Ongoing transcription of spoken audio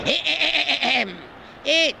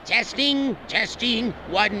Testing.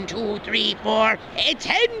 1, 2, 3, 4.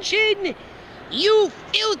 Attention! You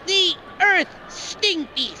filthy earth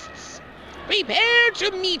stink beasts. Prepare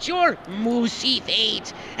to meet your moosey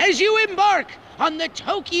fate as you embark on the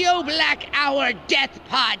Tokyo Black Hour Death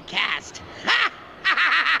Podcast.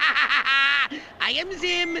 I am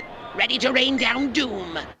Zim, ready to rain down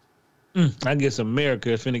doom. I guess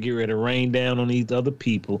America is finna get ready to rain down on these other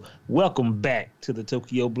people. Welcome back to the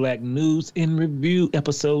Tokyo Black News in Review,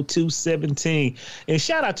 episode 217. And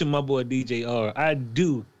shout out to my boy DJ R. I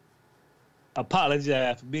do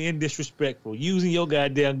apologize for being disrespectful, using your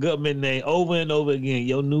goddamn government name over and over again.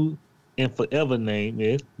 Your new and forever name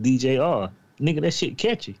is DJ R. Nigga, that shit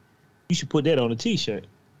catchy. You should put that on a t-shirt.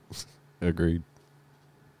 Agreed.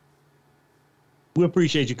 We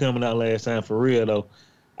appreciate you coming out last time, for real, though.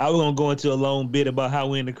 I was going to go into a long bit about how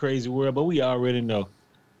we're in the crazy world, but we already know.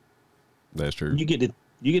 That's true. You get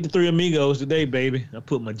the Three Amigos today, baby. I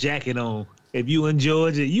put my jacket on. If you in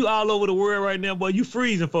Georgia, you all over the world right now, boy. You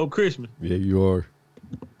freezing for Christmas. Yeah, you are.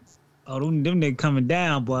 Oh, them niggas coming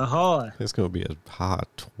down, boy, hard. It's going to be a high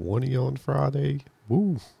 20 on Friday.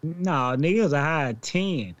 Woo. No, niggas a high of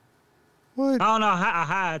 10. What? I don't know, a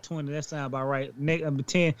high of 20. That sound about right. 10.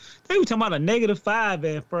 They were talking about a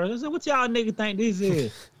 -5 at first. I said, what y'all niggas think this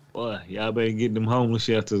is? Boy, y'all better get them homeless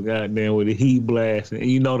shelters, goddamn, with the heat blast. And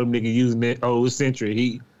you know them niggas using that old century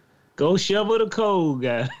heat. Go shovel the cold,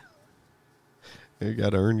 guy. You got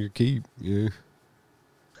to earn your keep. Yeah.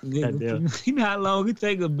 Goddamn. You know how long it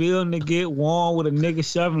take a building to get warm with a nigga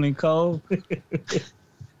shoveling cold?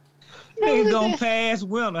 Niggas gonna pass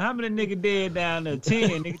winter. How many niggas dead down there?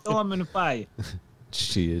 10. Nigga, throw them in the fire.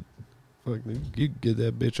 Shit. Fuck, you get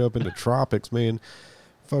that bitch up in the tropics, man.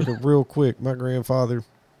 Fucking real quick. My grandfather,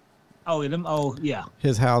 Yeah.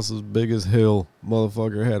 his house was big as hell.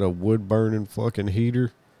 Motherfucker had a wood burning fucking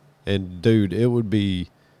heater. And dude, it would be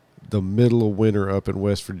the middle of winter up in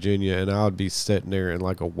West Virginia, and I would be sitting there in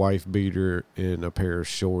like a wife beater and a pair of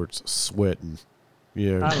shorts, sweating.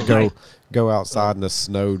 You know, go outside in the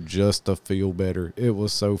snow just to feel better. It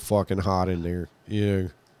was so fucking hot in there. You know,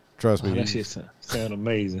 trust me. That shit sound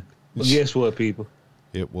amazing. But guess what, people?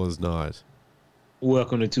 It was not.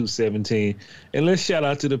 Welcome to 217. And let's shout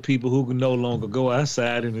out to the people who can no longer go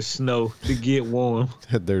outside in the snow to get warm.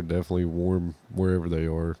 They're definitely warm wherever they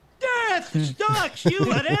are. Death stalks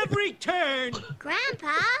you at every turn.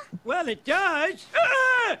 Grandpa? Well, it does.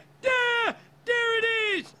 There it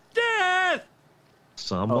is. Death.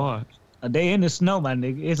 Some are. They in the snow, my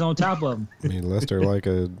nigga. It's on top of them. I mean, unless they're like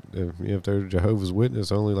if they're Jehovah's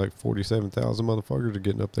Witness, only like 47,000 motherfuckers are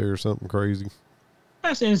getting up there or something crazy.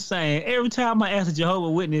 That's insane. Every time I ask a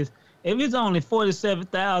Jehovah's Witness, if it's only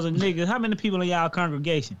 47,000 niggas, how many people in y'all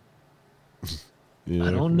congregation? Yeah,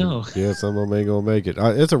 I don't know. Yeah, some of them ain't gonna make it.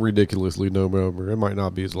 It's a ridiculously low number. It might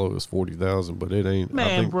not be as low as 40,000, but it ain't.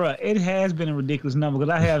 Man, bro, it has been a ridiculous number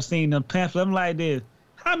because I have seen them pamphlets. I'm like this.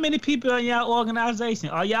 How many people in y'all organization?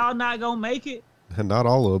 Are y'all not gonna make it? Not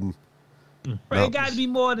all of them. Bro, it got to be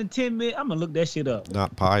more than 10 million. I'm gonna look that shit up.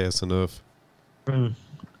 Not pious enough.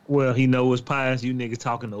 Well, he knows pious. You niggas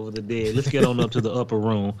talking over the dead. Let's get on up to the upper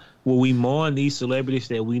room where we mourn these celebrities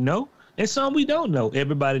that we know and some we don't know.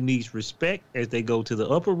 Everybody needs respect as they go to the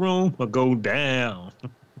upper room or go down.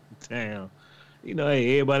 Down. You know,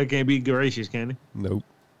 hey, everybody can't be gracious, can they? Nope.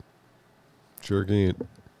 Sure can't.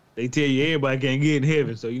 They tell you everybody can't get in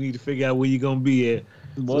heaven, so you need to figure out where you're going to be at.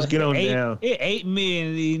 So let's get on down. 8 million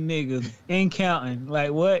of these niggas ain't counting.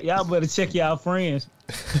 Like, what? Y'all better check y'all friends.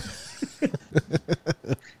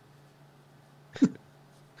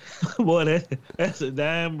 Boy, that's a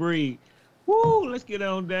dime breed. Woo, let's get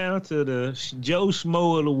on down to the Joe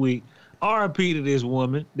Schmo of the week. RIP to this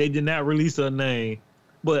woman. They did not release her name.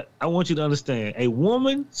 But I want you to understand, a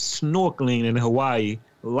woman snorkeling in Hawaii,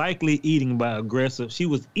 likely she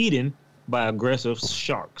was eaten by aggressive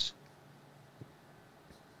sharks.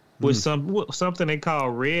 With something they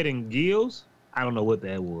call red and gills. I don't know what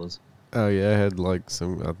that was. Oh yeah, it had like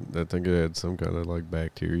I think it had some kind of like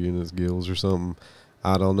bacteria in its gills or something.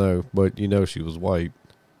 I don't know, but you know she was white.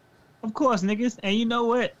 Of course, niggas. And you know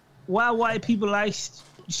what? Why white people like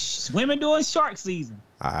swimming during shark season?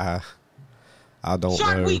 I don't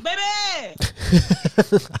Shark know. Week, baby.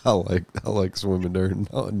 I like swimming during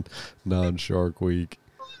non-Shark Week.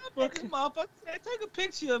 Motherfucker, take a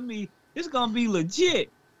picture of me. It's gonna be legit.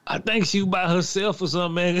 I think she was by herself or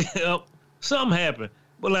something, man. Something happened.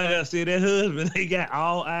 But like I said, that husband, they got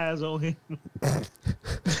all eyes on him.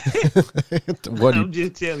 I'm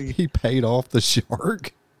just telling you. He paid off the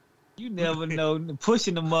shark? You never know.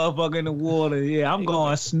 Pushing the motherfucker in the water. Yeah, I'm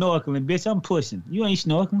going snorkeling, bitch. I'm pushing. You ain't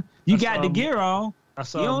snorkeling. You got the gear on. I You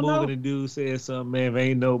saw a don't movie know? the dude said something, man, if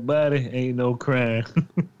ain't nobody, ain't no crime.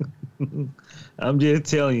 I'm just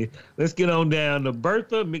telling you. Let's get on down to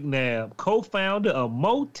Bertha McNabb, co-founder of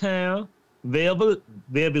Motown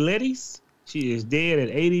Velvetes. She is dead at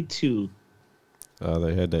 82.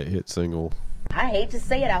 They had that hit single. I hate to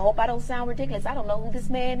say it. I hope I don't sound ridiculous. I don't know who this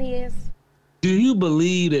man is. Do you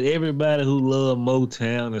believe that everybody who loved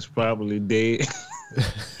Motown is probably dead?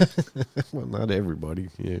 Well, not everybody.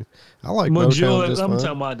 Yeah, I like Majority, Motown just I'm fine.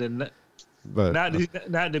 talking about the But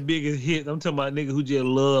not the biggest hit. I'm talking about niggas who just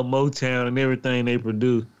love Motown and everything they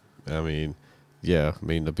produce. I mean, yeah, I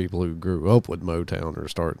mean the people who grew up with Motown are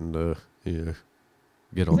starting to,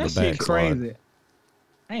 get on That the shit backside. crazy.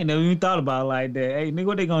 I ain't never even thought about it like that. Hey, nigga,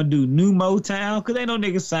 what they gonna do? New Motown? Cause ain't no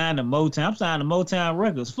nigga signed to Motown. I'm signed to Motown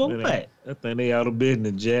Records. For Man, what? I think they out of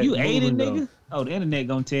business, Jack. You ate it, Moving nigga? Oh, the internet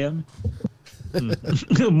gonna tell me. on.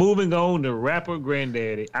 Moving on to rapper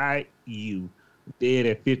granddaddy IU, dead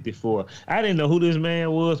at 54. I didn't know who this man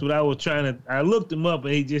was, but I looked him up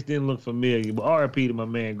and he just didn't look familiar. But RIP to my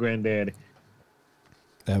man granddaddy.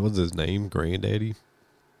 That was his name, Granddaddy.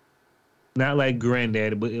 Not like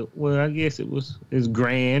granddaddy, but I guess it's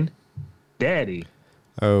granddaddy.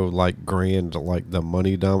 Oh, like grand, like the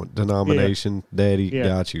money denomination. Daddy, Yeah.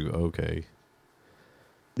 got you. Okay.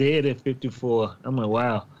 Dead at 54. I'm like,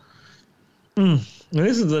 wow. Now,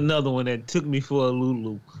 this is another one that took me for a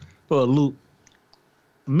loop.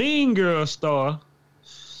 Mean Girl star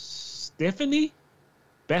Stephanie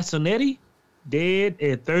Bassonetti dead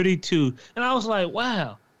at 32. And I was like,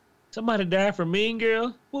 wow, somebody died from Mean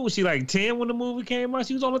Girl? What was she, like 10 when the movie came out?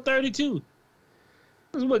 She was only 32.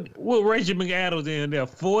 What Rachel McAdams in there?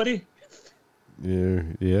 40?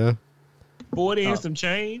 Yeah. 40 and some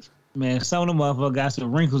change? Man, some of them motherfuckers got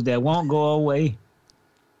some wrinkles that won't go away.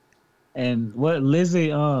 And what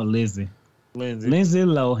Lindsay Lindsay.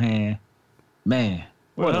 Lohan, man,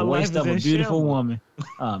 Well, what her a waste life of is a in beautiful shambles. woman.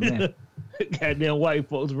 Oh man, Goddamn white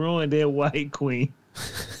folks ruined that white queen.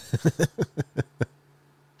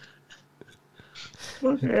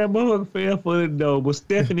 Okay, motherfucker fell for the dough. But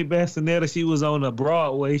Stephanie Bassonetti, she was on a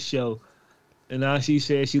Broadway show. And now she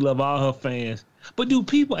said she loved all her fans. But do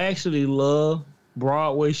people actually love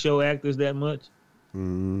Broadway show actors that much?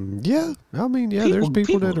 Yeah. I mean, yeah, there's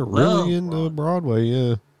people that are love really into Broadway.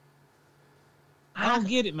 Yeah. I don't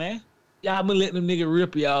get it, man. Y'all been letting them nigga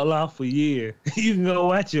rip y'all off for years. You can go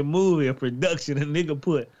watch a movie, a production, and nigga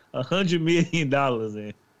put $100 million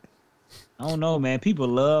in. I don't know, man. People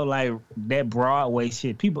love like that Broadway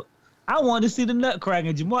shit. People, I wanted to see the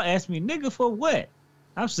Nutcracker. Jamal asked me, nigga, for what?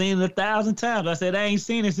 I've seen it 1,000 times. I said, I ain't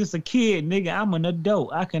seen it since a kid, nigga. I'm an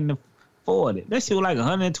adult. I can afford it. That shit was like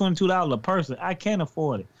 $122 a person. I can't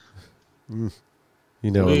afford it. You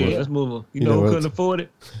know, Yeah, let's move on. You know who what? couldn't afford it?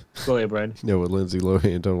 Go ahead, Brandon. You know what Lindsay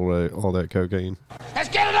Lohan told all that cocaine? Let's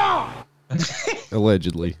get it on!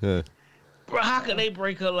 Allegedly. Bro, how can they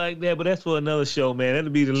break her like that? But that's for another show, man. That'll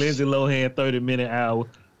be the Lindsay Lohan 30-minute hour.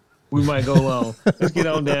 We might go long. Let's get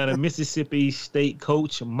on down to Mississippi State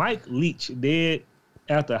coach Mike Leach, dead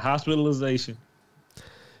after hospitalization.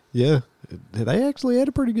 Yeah. They actually had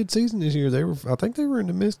a pretty good season this year. I think they were in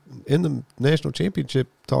the national championship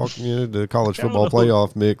talk, the college football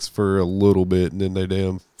playoff mix for a little bit, and then they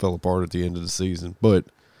damn fell apart at the end of the season. But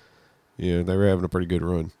they were having a pretty good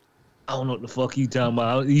run. I don't know what the fuck you talking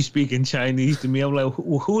about. You speaking Chinese to me. I'm like,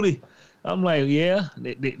 who they? I'm like, yeah,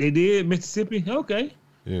 they did Mississippi. Okay,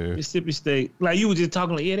 Yeah. Mississippi State. Like you were just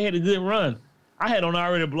talking like, yeah, they had a good run. I had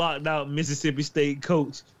already blocked out Mississippi State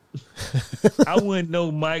coach. I wouldn't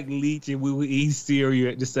know Mike Leach and we would eat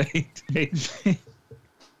cereal at the same time.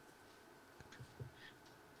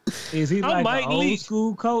 Is he I'm like Mike an old Leach.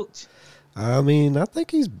 school coach? I mean, I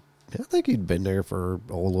think he'd been there for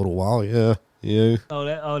a little while. Yeah. Yeah.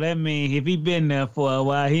 Oh, that mean if he been there for a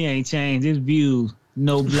while, he ain't changed his views.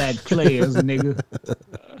 No black players, nigga.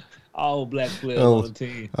 All black players Oh. on the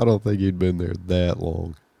team. I don't think he'd been there that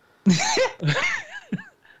long.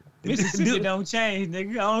 Mississippi don't change,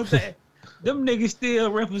 nigga. I don't think them niggas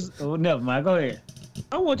still represent. Oh, never mind. Go ahead.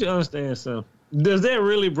 I want you to understand something. Does that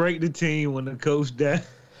really break the team when the coach dies?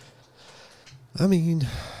 I mean,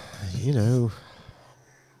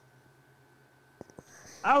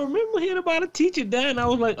 I remember hearing about a teacher dying. I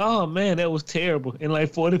was like, oh man, that was terrible. And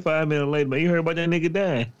like 45 minutes later, man, you heard about that nigga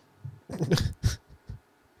dying.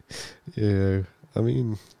 yeah. I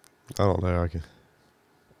mean, I don't know.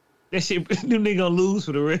 That shit, them niggas gonna lose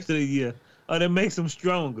for the rest of the year. Or that makes them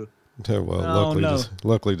stronger. Well, I don't know.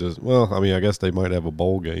 Well, I mean, I guess they might have a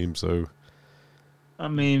bowl game, so. I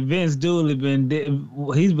mean, Vince Dooley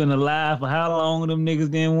he's been alive for how long them niggas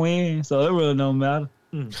didn't win, so it really don't matter.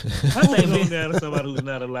 I think down to somebody who's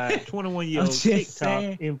not alive. 21-year-old I'm just TikTok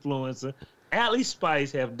saying. influencer Allie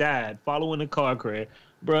Spice have died following a car crash.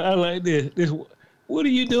 Bro, I like this. What are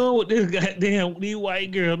you doing with this goddamn these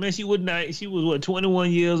white girl? Man, she was not. She was what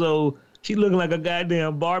 21 years old. She looking like a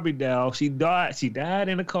goddamn Barbie doll. She died. She died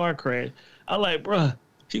in a car crash. I like, bro.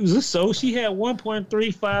 She was she had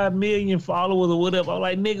 1.35 million followers or whatever. I'm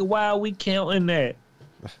like, nigga, why are we counting that?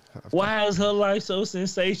 Why is her life so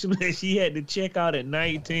sensational that she had to check out at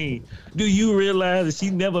 19? Do you realize that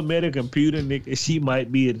she never met a computer, nigga? She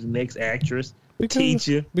might be the next actress,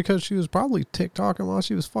 teacher. Because she was probably TikToking while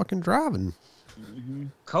she was fucking driving.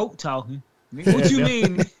 Coke talking. Nigga, what you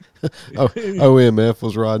mean? OMF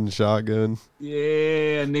was riding shotgun.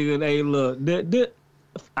 Yeah, nigga, they look.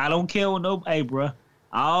 I don't care what no. Hey, bro,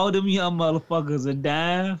 all them young motherfuckers are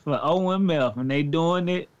dying for OMF, and they doing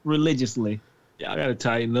it religiously. Y'all gotta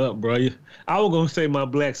tighten up, bro. I was gonna say my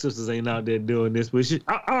black sisters ain't out there doing this, but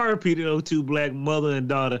I repeated those two black mother and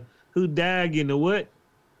daughter who died getting the what?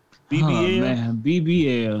 BBL. Oh, man,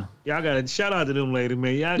 BBL. Y'all gotta shout out to them ladies,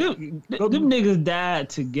 man. Y'all Them niggas died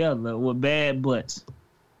together with bad butts.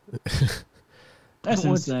 That's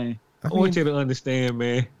insane. I want you to understand,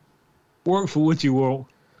 man. Work for what you want.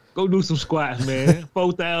 Go do some squats, man.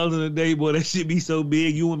 4,000 a day, boy. That shit be so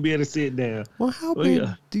big you wouldn't be able to sit down. Well, how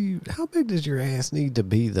big does your ass need to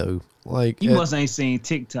be though? Like you must ain't seen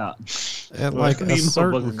TikTok. At like a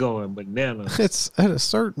certain going banana. It's at a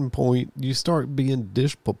certain point you start being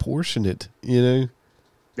disproportionate. You know.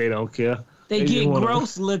 They don't care. They get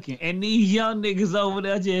gross looking, and these young niggas over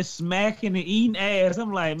there just smacking and eating ass.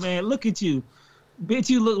 I'm like, man, look at you, bitch.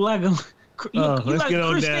 You look like you like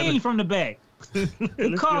Christine from the back.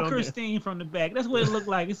 You call Christine from the back. That's what it looked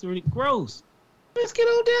like. It's really gross. Let's get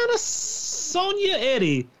on down to Sonia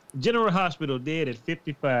Eddy. General Hospital, dead at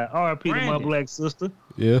 55. R.I.P. to my black sister.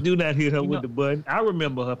 Yeah. Do not hit her with the button. I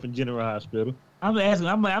remember her from General Hospital. I'm asking.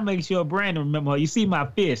 I'm making sure Brandon remember her. You see my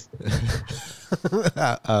fist.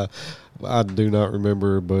 I do not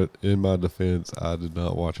remember, but in my defense, I did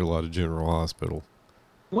not watch a lot of General Hospital.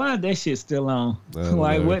 Why is that shit still on?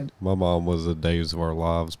 Like what? My mom was a Days of Our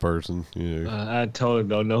Lives person. You know. I totally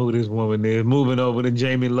don't know who this woman is. Moving over to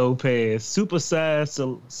Jamie Lopez,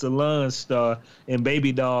 supersized salon star and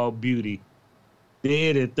baby doll beauty.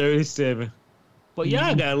 Dead at 37. But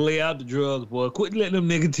y'all gotta lay out the drugs, boy. Quit letting them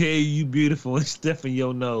niggas tell you beautiful and stuff in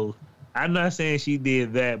your nose. I'm not saying she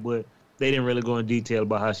did that, but they didn't really go in detail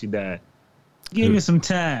about how she died. Give me some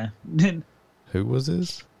time. Who was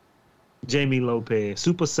this? Jamie Lopez,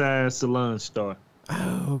 supersized salon star.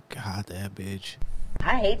 Oh, God, that bitch.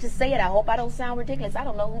 I hate to say it. I hope I don't sound ridiculous. I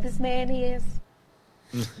don't know who this man is.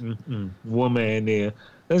 Woman there.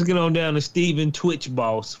 Let's get on down to Steven Twitch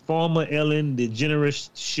Boss, former Ellen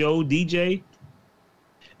DeGeneres show DJ.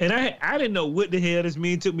 And I didn't know what the hell this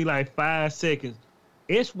mean. It took me like 5 seconds.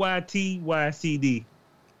 SYTYCD.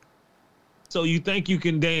 So you think you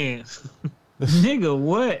can dance? Nigga,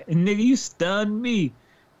 what? Nigga, you stunned me.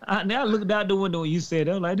 Now I looked out the window when you said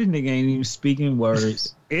that. I was like, this nigga ain't even speaking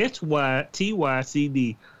words.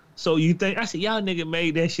 SYTYCD. So you think, I said, y'all nigga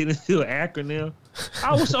made that shit into an acronym.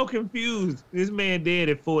 I was so confused. This man dead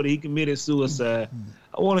at 40. He committed suicide.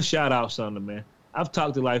 I want to shout out something, man. I've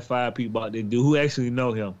talked to like 5 people about this dude who actually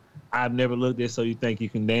know him. I've never looked at So You Think You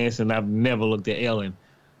Can Dance, and I've never looked at Ellen.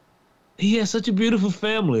 He has such a beautiful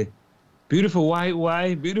family. Beautiful white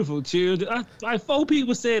wife, beautiful children. Like 4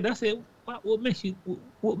 people said, I said, what makes you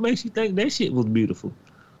think that shit was beautiful?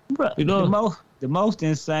 Bro, you know, the most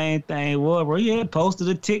insane thing was, bro, he had posted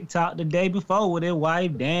a TikTok the day before with his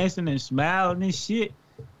wife dancing and smiling and shit.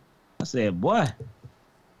 I said, boy,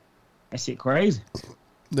 that shit crazy.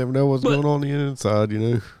 Never know what's going on the inside, you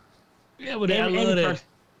know. Yeah, but I love that.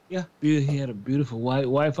 Yeah, he had a beautiful white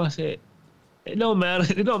wife. I said, it don't matter.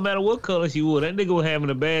 It don't matter what color she was. That nigga was having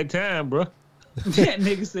a bad time, bro. That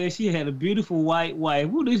nigga said she had a beautiful white wife.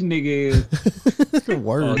 Who this nigga is?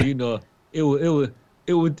 Word. Oh, you know, it was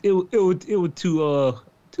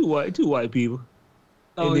two white people.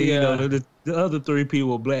 Oh, and then, yeah. You know, the other 3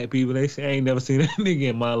 people were black people. They say I ain't never seen that nigga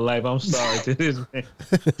in my life. I'm sorry to this man.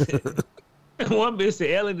 One bitch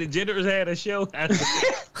said Ellen DeGeneres had a show.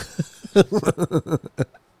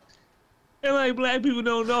 And like black people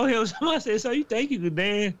don't know him. Somebody said, so you think you could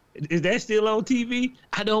dance? Is that still on TV?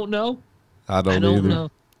 I don't know. I don't either. Know.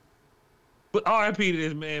 But RIP to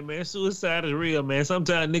this man. Suicide is real, man.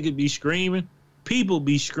 Sometimes niggas be screaming. People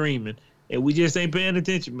be screaming. And we just ain't paying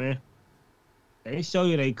attention, man. They show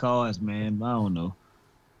you they cars, man. I don't know.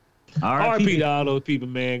 RIP to all those people,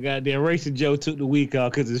 man. Goddamn, Racing Joe took the week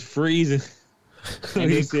off because it's freezing.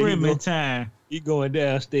 And it's Christmas time. You going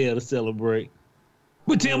downstairs to celebrate.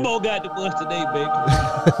 But Timbo got the bus today, baby.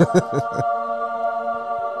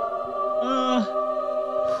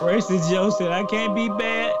 Racist Joe said, I can't be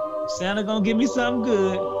bad. Santa gonna give me something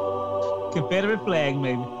good. Confederate flag,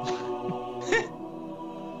 maybe.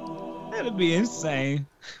 That'd be insane.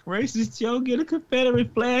 Racist Joe get a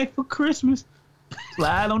Confederate flag for Christmas.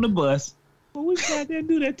 Slide on the bus. Well, we got to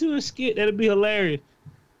do that to a skit. That'd be hilarious.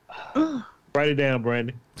 Write it down,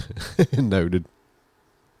 Brandon. Noted.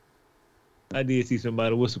 I did see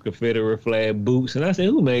somebody with some Confederate flag boots, and I said,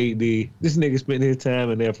 who made these? This nigga spent his time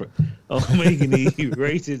and effort on making these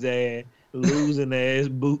racist ass, losing ass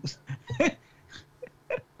boots.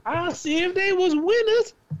 I'll see if they was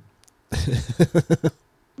winners.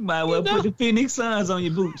 Might well put the Phoenix Suns on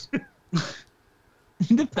your boots.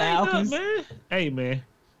 The Falcons. Man. Hey, man.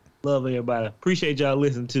 Love everybody. Appreciate y'all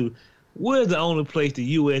listening to. Where's the only place the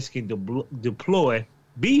U.S. can deploy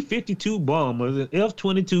B-52 bombers and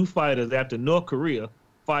F-22 fighters after North Korea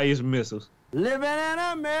fires missiles? Living in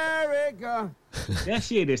America. That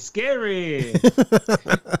shit is scary.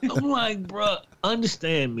 I'm like, bro,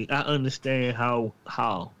 understand me. I understand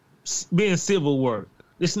how being civil work.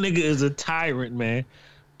 This nigga is a tyrant, man.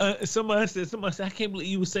 Somebody said, I can't believe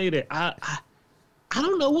you would say that. I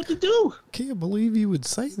don't know what to do. Can't believe you would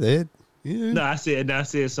say that. Yeah. No, I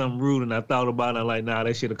said something rude, and I thought about it. I'm like, nah,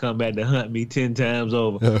 they should have come back to hunt me 10 times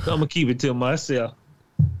over. So I'm gonna keep it to myself.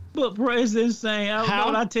 But President saying, I know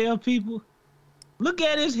what I tell people. Look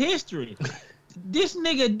at his history. This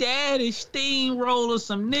nigga dad is steamrolling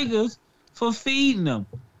some niggas for feeding them.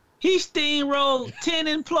 He steamrolled 10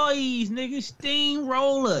 employees, nigga.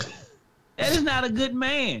 Steamroller. That is not a good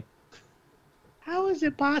man. How is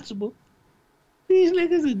it possible? These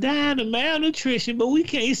niggas are dying of malnutrition, but we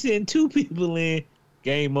can't send 2 people in.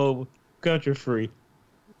 Game over. Country free.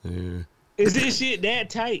 Yeah. Is this shit that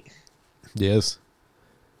tight? Yes.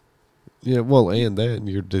 Yeah, well, and that, and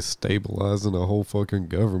you're destabilizing a whole fucking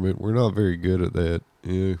government. We're not very good at that.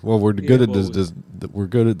 Yeah. Well, we're good at we're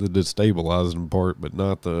good at the destabilizing part, but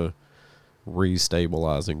not the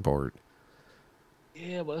restabilizing part.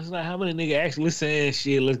 Yeah, but it's like, how many niggas actually saying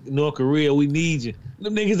shit? Look, North Korea, we need you.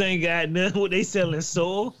 Them niggas ain't got nothing. What they selling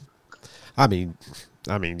soul? I mean,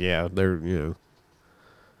 yeah, they're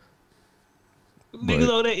Niggas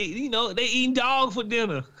know they eating dog for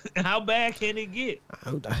dinner. How bad can it get?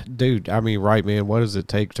 Dude, I mean, right, man. What does it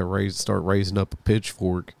take to start raising up a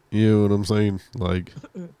pitchfork? You know what I'm saying? Like,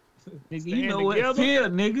 you know what? Fear,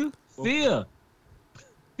 nigga. Fear.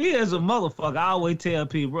 Fear is a motherfucker. I always tell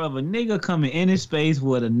people, bro, if a nigga coming in his space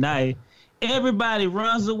with a knife, everybody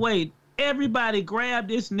runs away. Everybody grab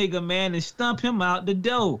this nigga, man, and stump him out the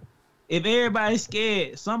door. If everybody's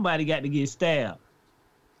scared, somebody got to get stabbed.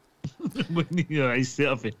 But he's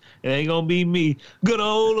selfish. It ain't gonna be me. Good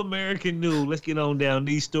old American news. Let's get on down.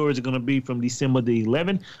 These stories are gonna be from December the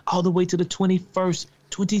 11th all the way to the 21st,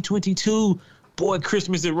 2022. Boy,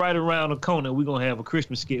 Christmas is right around the corner. We're gonna have a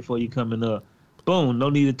Christmas skit for you coming up. Boom.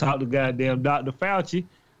 No need to talk to goddamn Dr. Fauci,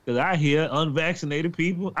 because I hear unvaccinated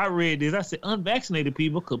people. I read this. I said unvaccinated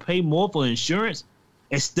people could pay more for insurance,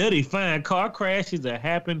 and study find car crashes are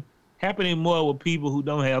happening more with people who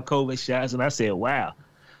don't have COVID shots. And I said, wow.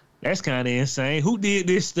 That's kind of insane. Who did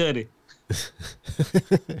this study?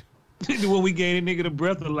 When we gave a nigga the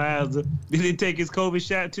breathalyzer, did it take his COVID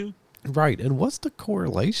shot too? Right. And what's the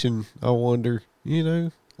correlation, I wonder? You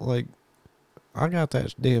know, like, I got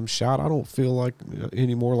that damn shot. I don't feel like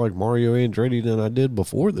any more like Mario Andretti than I did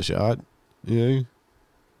before the shot. You know?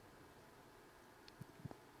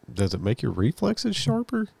 Does it make your reflexes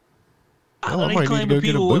sharper? I know they claim that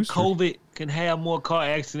people with COVID can have more car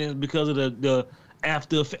accidents because of the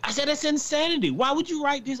after effect. I said, that's insanity. Why would you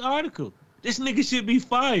write this article? This nigga should be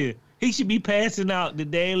fired. He should be passing out the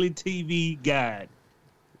daily TV guide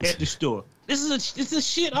at the store. It's a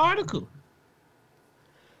shit article.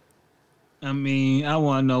 I mean, I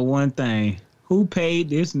want to know one thing. Who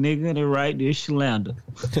paid this nigga to write this slander?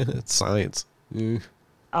 It's science. Yeah.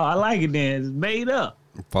 Oh, I like it then. It's made up.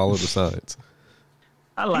 Follow the science.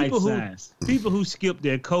 I like science. People who skip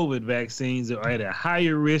their COVID vaccines are at a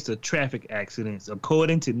higher risk of traffic accidents,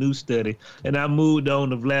 according to new study. And I moved on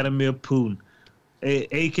to Vladimir Putin,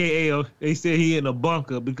 a.k.a. they said he in a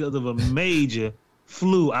bunker because of a major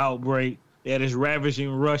flu outbreak that is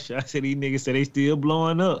ravaging Russia. I said, these niggas say they still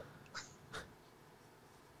blowing up.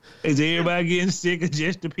 Is everybody getting sick or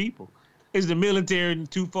just the people? Is the military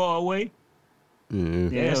too far away? Yeah,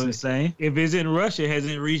 that's insane. If it's in Russia, has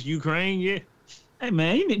it reached Ukraine yet? Hey,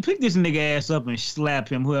 man, you need to pick this nigga ass up and slap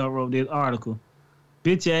him, whoever wrote this article.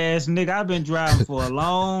 Bitch ass nigga, I've been driving for a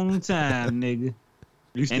long time, nigga.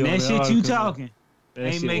 And that shit you talking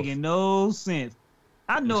ain't making no sense.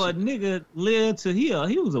 I know a nigga lived to here.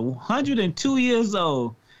 He was 102 years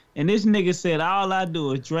old. And this nigga said, all I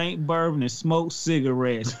do is drink bourbon and smoke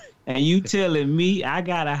cigarettes. And you telling me I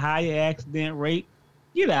got a higher accident rate?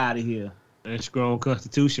 Get out of here. That strong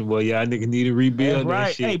constitution, boy. Y'all niggas need to rebuild That's right.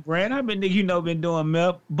 that shit. Hey, Brand, I've been nigga, been doing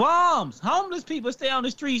meth bombs. Homeless people stay on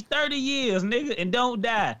the streets 30 years, nigga, and don't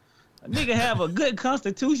die. A nigga have a good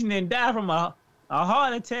constitution and die from a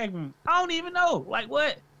heart attack. I don't even know. Like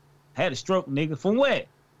what? Had a stroke, nigga. From what? I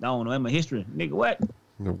don't know. In my history, nigga. What?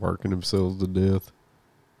 They're working themselves to death.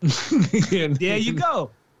 There you go.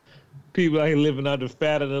 People out here living out the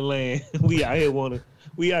fat of the land. We out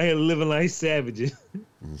here living like savages.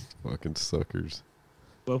 Fucking suckers.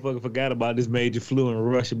 Motherfucker forgot about this major flu in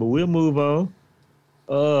Russia, but we'll move on.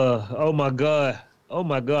 Oh my God,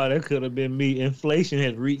 that could have been me. Inflation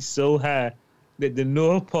has reached so high that the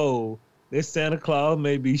North Pole, that Santa Claus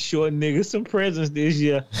may be short niggas some presents this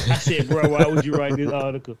year. I said, bro, why would you write this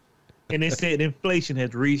article? And it said inflation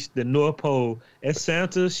has reached the North Pole as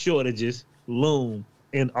Santa's shortages loom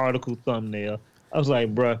in article thumbnail. I was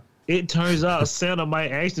like, bro, it turns out Santa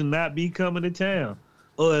might actually not be coming to town.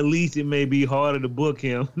 Or at least it may be harder to book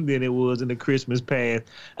him than it was in the Christmas past.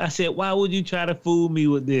 I said, why would you try to fool me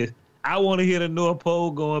with this? I want to hear the North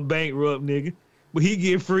Pole going bankrupt, nigga. But he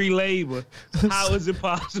get free labor. How is it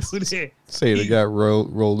possible that? Say they got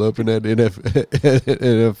rolled up in that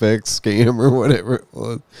NFX scam or whatever it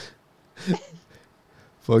was.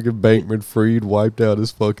 Fucking Bankman Fried wiped out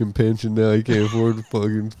his fucking pension. Now he can't afford to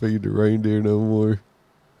fucking feed the reindeer no more.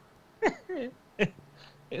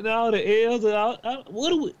 And all the L's and all,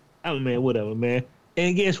 whatever, man.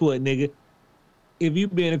 And guess what, nigga? If you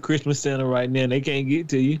been a Christmas Santa right now and they can't get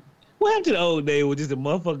to you, what happened to the old day where just a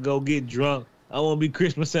motherfucker go get drunk? I want to be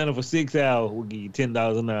Christmas Santa for 6 hours. We'll give you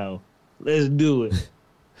 $10 an hour. Let's do it.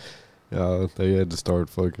 They had to start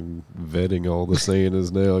fucking vetting all the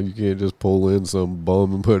Santas now. You can't just pull in some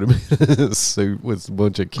bum and put him in a suit with a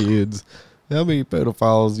bunch of kids. How many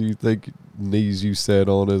pedophiles do you think knees you sat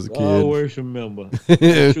on as a kid? Always remember,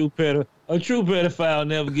 a true pedophile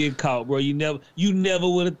never get caught, bro. You never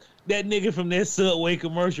would have. That nigga from that Subway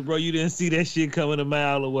commercial, bro. You didn't see that shit coming a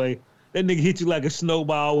mile away. That nigga hit you like a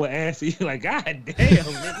snowball with acid. You're like, God damn,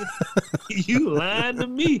 nigga. You lying to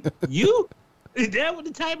me. You? Is that what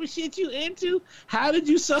the type of shit you into? How did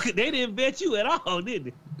you suck it? They didn't vet you at all, did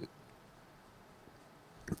they?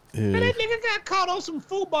 Yeah. And that nigga got caught on some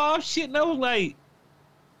football shit, and I was like,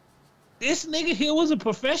 this nigga here was a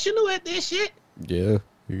professional at this shit? Yeah,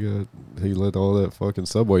 he let all that fucking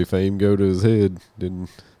Subway fame go to his head, didn't?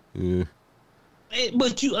 Yeah.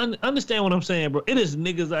 But you understand what I'm saying, bro. It is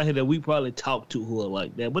niggas out here that we probably talk to who are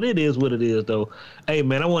like that, but it is what it is, though. Hey,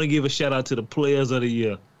 man, I want to give a shout out to the players of the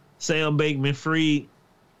year. Sam Bankman-Fried,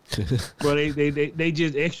 bro, they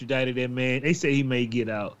just extradited that man. They say he may get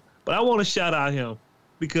out, but I want to shout out him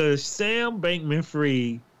because Sam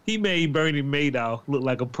Bankman-Fried, he made Bernie Madoff look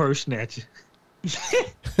like a purse snatcher.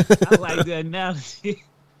 I like that analogy.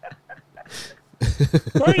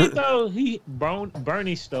 Bernie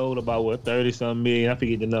stole about 30-something million. I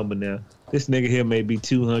forget the number now. This nigga here may be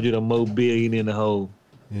 200 or more billion in the hole.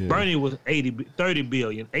 Yeah. Bernie was 30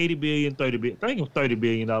 billion. I think it was $30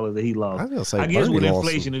 billion that he lost. I guess Bernie with lost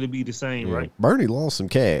inflation it'll be the same, yeah. right? Bernie lost some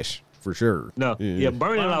cash for sure. No,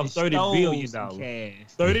 Bernie lost $30 billion.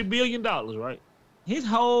 $30 billion, right? His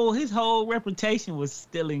whole reputation was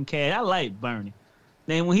still in cash. I like Bernie.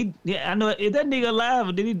 Then when I know, is that nigga alive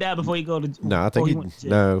or did he die before he go to? No, I think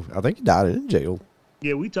he died in jail.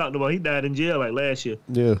 Yeah, we talked about he died in jail like last year.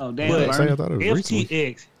 Yeah. Oh damn, But I thought it was recently.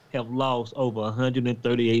 FTX have lost over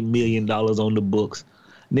 $138 million on the books.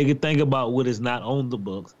 Nigga, think about what is not on the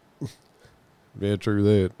books. Yeah, true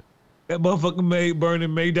that. That motherfucker made Bernie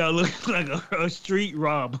Madoff look like a street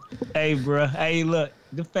robber. Hey, bro. Hey, look.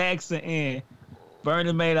 The facts are in.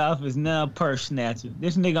 Bernie Madoff is now a purse snatcher.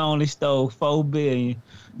 This nigga only stole $4 billion.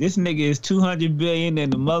 This nigga is $200 billion,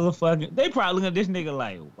 and the motherfucking they probably look at this nigga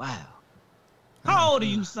like, wow. How old are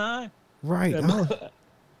you, son? Right.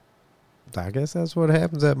 I guess that's what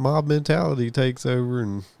happens. That mob mentality takes over,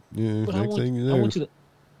 and next thing you know. I want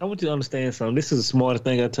you to understand something. This is the smartest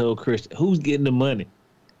thing I told Christian. Who's getting the money?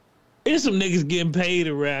 There's some niggas getting paid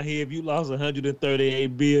around here if you lost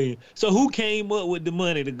 $138 billion. So who came up with the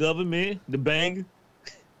money? The government? The bank?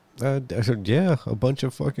 Yeah, a bunch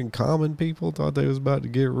of fucking common people thought they was about to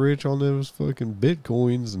get rich on those fucking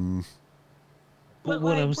bitcoins and. But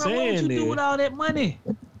what I'm saying is, what you do with all that money?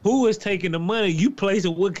 Who is taking the money? You place it.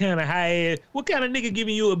 What kind of what kind of nigga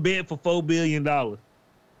giving you a bet for $4 billion?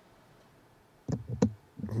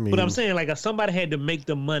 But I'm saying, like, somebody had to make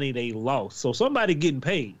the money they lost. So somebody getting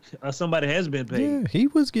paid. Somebody has been paid. Yeah, he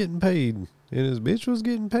was getting paid, and his bitch was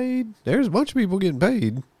getting paid. There's a bunch of people getting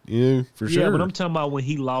paid. Yeah, for sure. Yeah, but I'm talking about when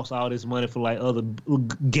he lost all this money for, like, other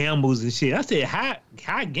gambles and shit. I said,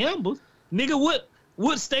 high gambles? Nigga,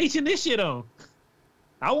 what station this shit on?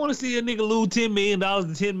 I want to see a nigga lose $10 million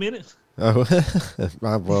in 10 minutes. Oh,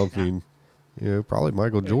 well, I mean, yeah, probably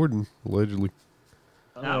Michael Jordan, allegedly.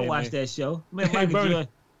 I watched that show. Man, Hey, Michael Bernie. Jordan.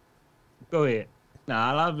 Go ahead.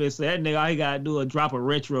 Nah, obviously that nigga all he gotta do is drop a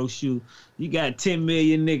retro shoe. You got 10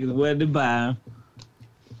 million niggas where to buy him.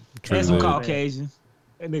 True And some that. Caucasians.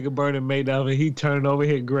 That nigga Bernie Madoff, and he turned over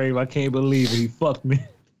his grave. I can't believe it. He fucked me.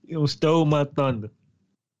 He stole my thunder.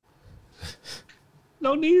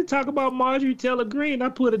 No need to talk about Marjorie Taylor Greene. I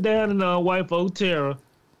put it down in White Folk Terror.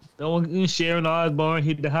 No one, Sharon Osbourne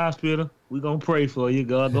hit the hospital. We gonna pray for you.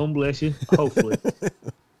 God gonna bless you. Hopefully.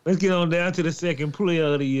 Let's get on down to the second player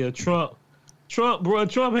of the year. Trump, bro.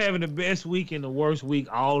 Trump having the best week and the worst week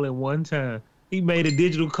all in one time. He made a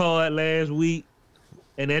digital card last week,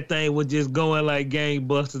 and that thing was just going like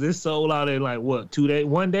gangbusters. It sold out in like what, 2 days,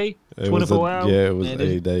 1 day, 24 hours. Yeah, it was Man,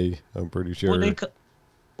 a day. I'm pretty sure.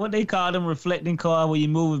 What they call them reflecting card where you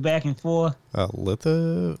move it back and forth? Yeah, a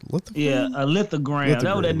lithogram. That's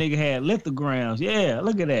what that nigga had, lithograms. Yeah,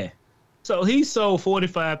 look at that. So he sold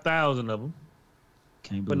 45,000 of them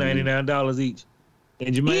Can't for believe it. $99 each.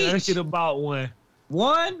 And Jermaine, I should have bought one.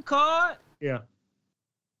 One card, Yeah.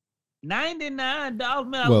 $99. Man,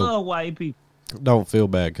 I Well, love white people. Don't feel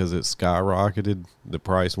bad because it skyrocketed. The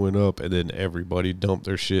price went up, and then everybody dumped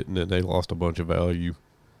their shit, and then they lost a bunch of value.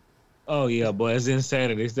 Oh yeah, boy, it's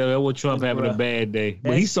insanity. That's what Trump having a bad day.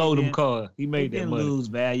 But he sold them cars. He They made that didn't money. lose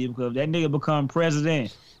value because that nigga become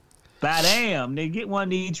president. By damn, nigga, get one of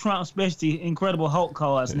these Trump specialty Incredible Hulk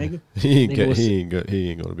cards, nigga. He Nigga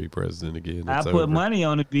ain't gonna be president again. I It's put over. money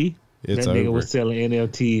on it, B. It's That nigga over. was selling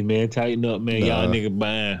NFT, man. Tighten up, man. Y'all Nah. nigga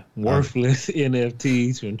buying worthless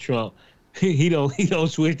NFTs from Trump. He don't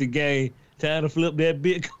switch the game. Time to flip that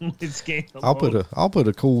Bitcoin scam. I'll put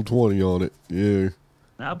a cool 20 on it. Yeah.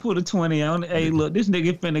 I put a 20 on it. Hey, look, this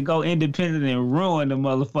nigga finna go independent and ruin the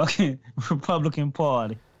motherfucking Republican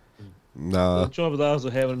Party. Nah. Trump is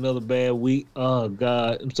also having another bad week. Oh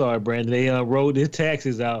God, I'm sorry, Brandon. They rolled his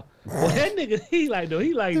taxes out. Well, that nigga, he like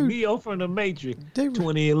Dude. Neo from the Matrix. They-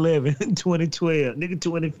 2011, 2012, nigga,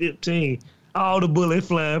 2015. All the bullets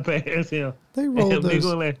flying past him. They rolled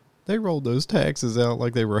those taxes out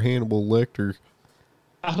like they were Hannibal Lecter.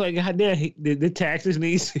 I was like, God damn, the taxes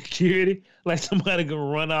need security. Like somebody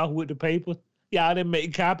gonna run off with the paper. Y'all didn't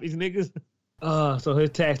make copies, niggas. So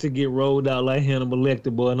his taxes get rolled out like Hannibal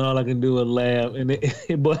Lecter, boy, and all I can do is laugh.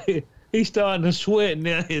 And boy, he's starting to sweat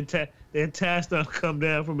now. That tie starting to come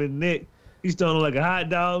down from his neck. He's starting like a hot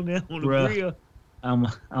dog now on the Bruh. grill. I'm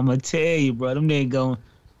gonna tell you, bro. Them niggas going,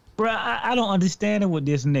 bro. I don't understand it with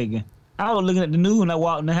this nigga. I was looking at the news when I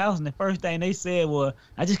walked in the house, and the first thing they said was,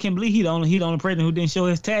 "I just can't believe he the only president who didn't show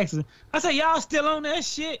his taxes." I said, "Y'all still on that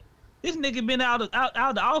shit? This nigga been out of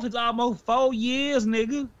the office almost 4 years,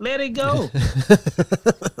 nigga. Let it go."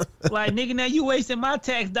 Like, nigga, now you wasting my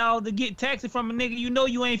tax dollars to get taxes from a nigga you know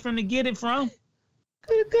you ain't finna get it from.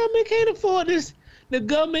 The government can't afford this. The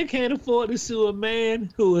government can't afford to sue a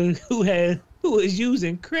man who is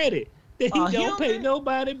using credit that he don't pay human?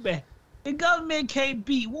 nobody back. The government can't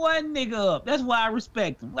beat one nigga up. That's why I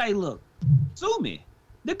respect him. Like, look, sue me.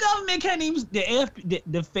 The government can't even,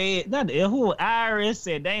 the Fed, not the IRS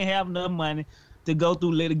said they ain't have enough money to go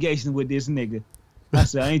through litigation with this nigga. I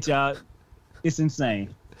said, ain't y'all, it's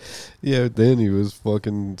insane. Yeah, then he was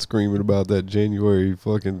fucking screaming about that January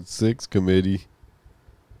fucking 6th committee.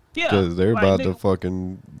 Yeah. Because they're like, about nigga, to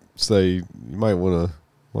fucking say, you might want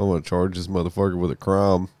to charge this motherfucker with a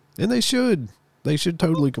crime. And they should. They should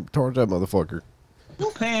totally charge that motherfucker.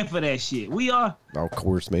 who paying for that shit? We are. Of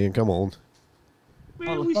course, man. Come on.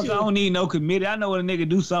 Man, we Motherfucker, I should. don't need no committee. I know when a nigga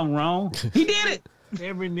do something wrong. He did it.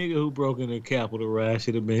 Every nigga who broke in the Capitol ride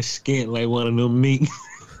should have been skint like one of them meat.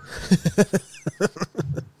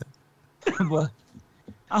 But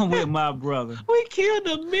I'm with my brother. We killed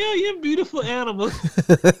 1 million beautiful animals.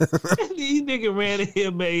 These niggas ran in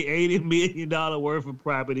here, made $80 million worth of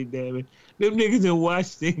property damage. Them niggas in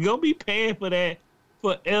Washington gonna be paying for that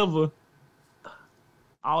forever.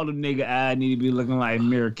 All the nigga eyes need to be looking like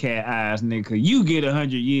meerkat eyes, nigga. You get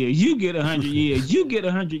 100 years. You get 100 years. You get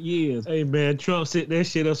 100 years. Hey man, Trump set that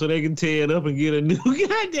shit up so they can tear it up and get a new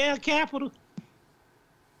goddamn Capitol.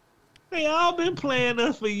 They all been playing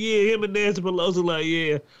us for years. Him and Nancy Pelosi like,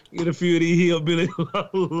 yeah, get a few of these hillbillies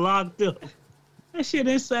locked up. That shit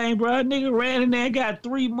insane, bro. Nigga ran in there and got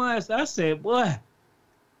 3 months. I said, boy.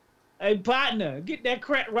 Hey, partner, get that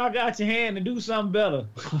crack rock out your hand and do something better.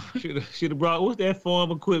 Should have brought, what's that farm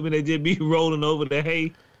equipment that just be rolling over the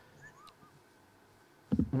hay?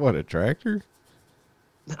 What, a tractor?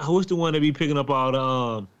 What's the one that be picking up all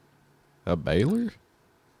the, A baler?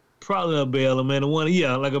 probably a baler, man. The one,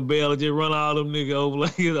 yeah, like a baler, just run all them niggas over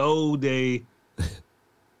like the old day.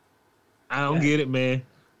 I don't get it, man.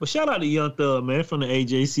 But shout out to Young Thug, man, from the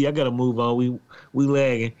AJC. I gotta move on. We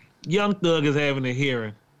lagging. Young Thug is having a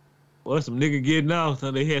hearing. Boy, some nigga getting off. So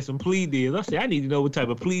they had some plea deals. I said, I need to know what type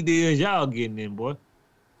of plea deals y'all getting in, boy.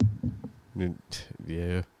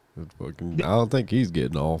 Yeah. It's fucking, I don't think he's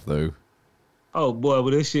getting off, though. Oh boy,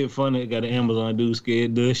 but this shit funny. Got an Amazon dude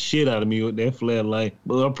scared the shit out of me with that flashlight.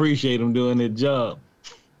 But I appreciate him doing that job.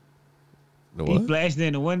 The He what? flashed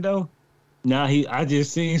in the window. Now I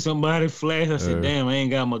just seen somebody flash. I said, damn, I ain't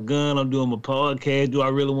got my gun. I'm doing my podcast. Do I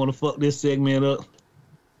really want to fuck this segment up?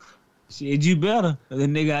 Shit, you better. The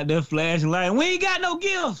nigga out there flashlight. We ain't got no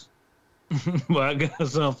gifts. But I got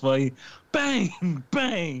something for you. Bang,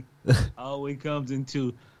 bang. Always comes in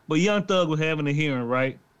two. But Young Thug was having a hearing,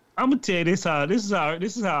 right? I'm gonna tell you this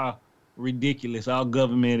is how ridiculous our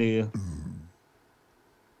government is.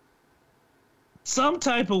 Some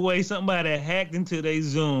type of way somebody hacked into their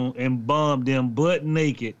Zoom and bombed them butt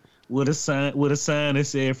naked with a sign that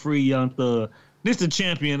said "Free Young Thug." This the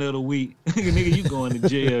champion of the week. Nigga, you going to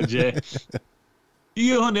jail, Jack.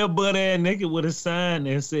 You on there butt ass naked with a sign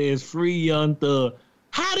that says "Free Young Thug."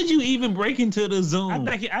 How did you even break into the Zoom?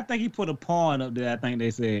 I think he put a pawn up there. I think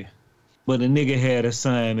they said. But the nigga had a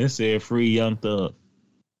sign that said "Free Young Thug."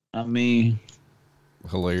 I mean,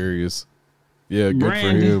 Hilarious. Yeah, good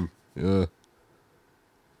Brandy. for him. Yeah.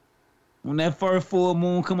 when that first full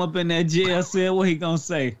moon come up in that jail cell, what he gonna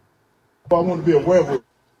say? I want to be a werewolf.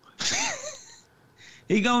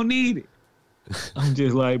 He gonna need it. I'm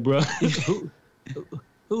just like, bro,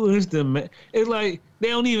 who is the man? It's like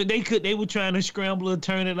they were trying to scramble to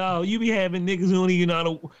turn it off. You be having niggas who don't even know how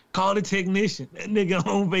to call the technician. That nigga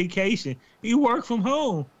on vacation. You work from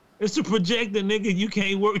home. It's a projector, nigga. You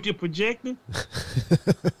can't work the projector. You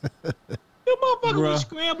motherfucker was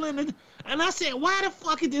scrambling. And I said, why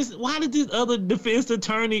did this other defense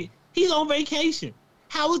attorney, he's on vacation.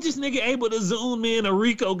 How was this nigga able to zoom in a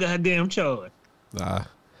RICO goddamn charge? I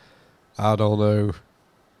don't know.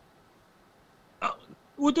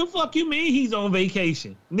 What the fuck you mean he's on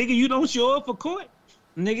vacation? Nigga, you don't show up for court?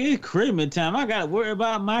 Nigga, it's Christmas time. I gotta worry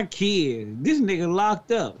about my kids. This nigga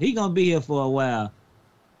locked up. He gonna be here for a while.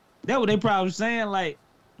 That what they probably saying. Like,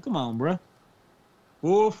 come on, bro.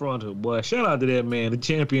 Full frontal, boy. Shout out to that man, the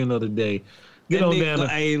champion of the day. Get That on nigga, down.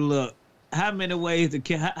 hey, look. How many ways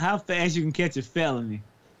to how fast you can catch a felony?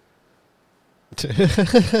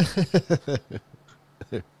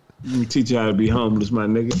 Let me teach you how to be homeless, my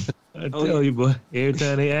nigga. I tell you, boy. Every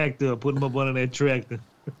time they act up, put them up under that tractor.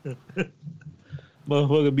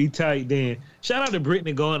 Motherfucker be tight then. Shout out to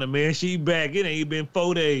Brittany Garner, man. She back. It ain't been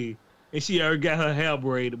 4 days. And she already got her hair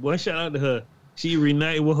braided. Boy, shout out to her. She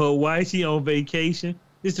reunited with her wife. She on vacation.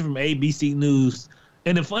 This is from ABC News.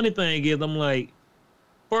 And the funny thing is, I'm like,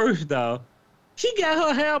 first off, she got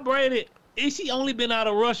her hair braided. And she only been out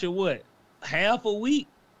of Russia, what, half a week?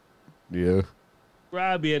 Yeah.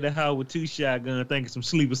 I'd be at the house with 2 shotguns thinking some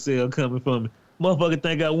sleeper cell coming from me. Motherfucker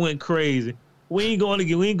think I went crazy. We ain't going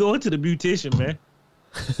to the beautician, man.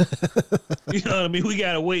 You know what I mean? We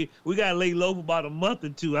gotta wait. We gotta lay low for about a month or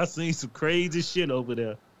 2. I seen some crazy shit over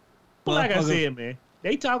there. But like I said, man,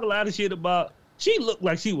 they talk a lot of shit about. She looked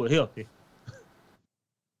like she was healthy.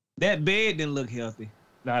 That bed didn't look healthy.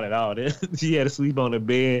 Not at all. She had to sleep on the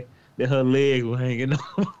bed that her legs were hanging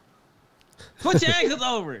on. Put your ankles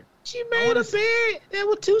over it. She made a bed that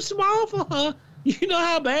was too small for her. You know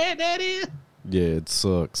how bad that is? Yeah, it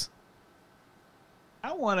sucks.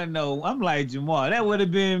 I want to know. I'm like, Jamal, that would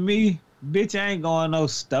have been me. Bitch, I ain't going no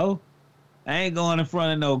stove. I ain't going in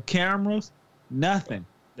front of no cameras. Nothing.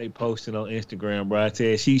 They posted on Instagram, bro. I tell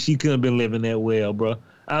you, she couldn't have been living that well, bro.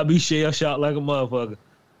 I'll be shell-shocked like a motherfucker.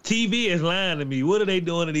 TV is lying to me. What are they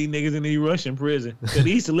doing to these niggas in these Russian prison? Cause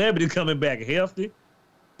these celebrities coming back healthy,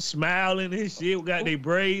 smiling and shit, got their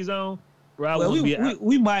braids on. Bro, well,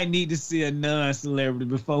 we might need to see a non-celebrity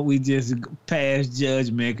before we just pass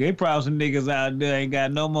judgment. Cause there probably some niggas out there ain't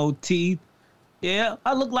got no more teeth. Yeah,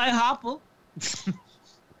 I look like Hopper.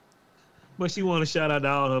 But she want to shout out to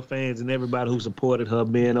all her fans and everybody who supported her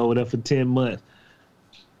being over there for 10 months.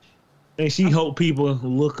 And she hoped people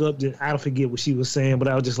look up. I don't forget what she was saying, but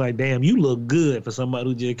I was just like, damn, you look good for somebody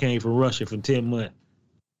who just came from Russia for 10 months.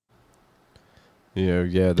 You know,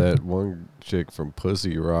 yeah, that one chick from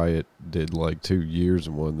Pussy Riot did like 2 years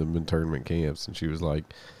in one of them internment camps, and she was like,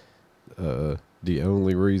 the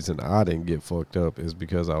only reason I didn't get fucked up is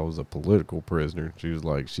because I was a political prisoner. She was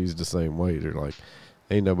like, she's the same way. They're like,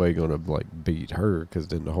 ain't nobody gonna like beat her because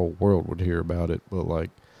then the whole world would hear about it. But like,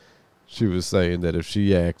 she was saying that if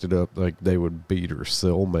she acted up, like they would beat her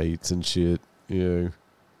cellmates and shit, you know.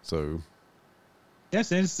 So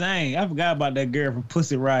That's insane. I forgot about that girl from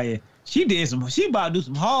Pussy Riot. She about to do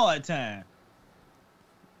some hard time.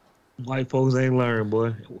 White folks ain't learn,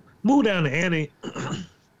 boy. Move down to Annie.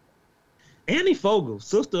 Annie Fogel,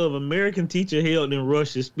 sister of American teacher held in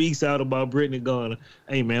Russia, speaks out about Brittany Garner.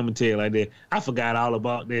 Hey, man, I'm going to tell you like that. I forgot all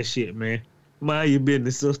about that shit, man. Mind your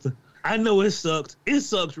business, sister. I know it sucks. It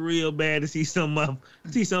sucks real bad to see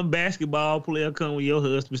some basketball player come with your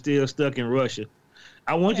husband still stuck in Russia.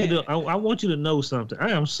 I want you to know something. I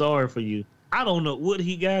am sorry for you. I don't know what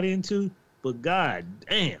he got into, but god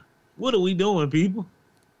damn, what are we doing, people?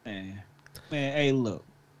 Man, hey, look.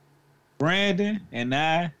 Brandon and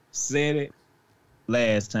I said it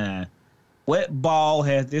last time. What ball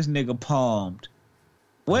has this nigga palmed?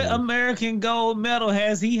 What American gold medal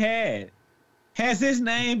has he had? Has his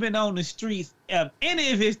name been on the streets of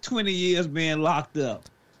any of his 20 years being locked up?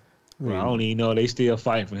 Well, I don't even know they still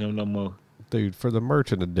fighting for him no more. Dude, for the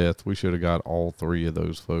Merchant of Death, we should have got all three of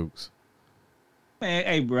those folks. Man,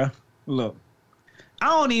 hey, bro, look. I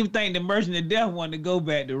don't even think the Merchant of Death wanted to go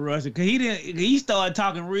back to Russia because he started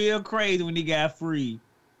talking real crazy when he got free.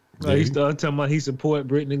 So he started talking about he support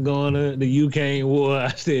Brittany Garner, the Ukraine war. I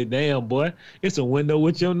said, damn, boy, it's a window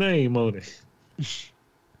with your name on it.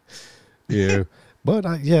 Yeah. But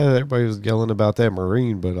everybody was yelling about that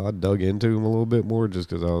Marine, but I dug into him a little bit more just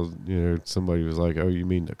because I was, somebody was like, oh, you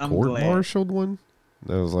mean the court-martialed one?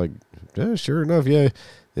 And I was like, yeah, sure enough, yeah.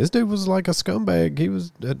 This dude was like a scumbag. He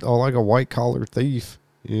was like a white-collar thief,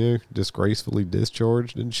 disgracefully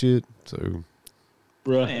discharged and shit. So,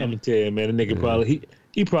 bro, I'm gonna tell you, man, the nigga probably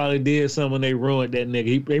he probably did something when they ruined that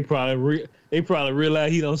nigga. They probably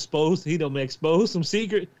realized he don't expose some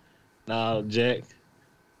secret. Nah, Jack.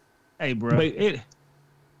 Hey, bro.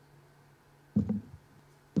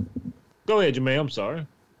 Go ahead, Jermaine. I'm sorry.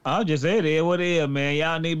 I'll just say it what it is, man.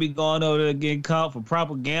 Y'all need to be going over there getting caught for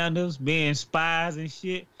propagandas, being spies and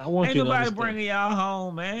shit. Ain't nobody bringing y'all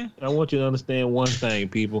home, man. I want you to understand one thing,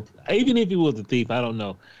 people. Even if he was a thief, I don't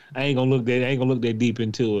know. I ain't gonna look that deep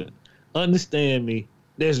into it. Understand me.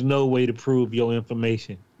 There's no way to prove your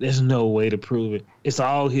information. There's no way to prove it. It's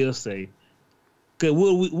all hearsay. Cause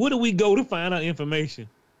where do we go to find out information?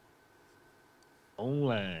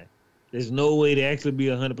 Online. There's no way to actually be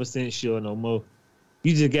 100% sure no more.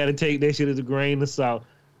 You just got to take that shit as a grain of salt.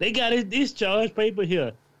 They got his discharge paper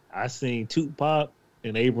here. I seen Tupac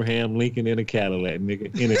and Abraham Lincoln in a Cadillac,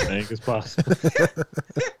 nigga. Anything is possible.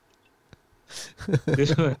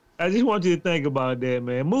 I just want you to think about that,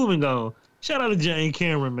 man. Moving on. Shout out to Jane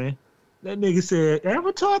Cameron, man. That nigga said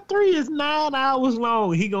Avatar 3 is 9 hours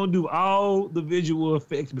long. He gonna do all the visual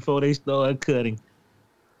effects before they start cutting.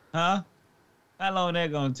 Huh? How long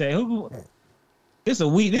that gonna take? This a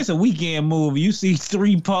weekend movie. You see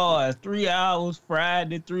 3 parts, 3 hours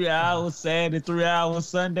Friday, 3 hours Saturday, 3 hours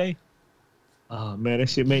Sunday. Oh man, that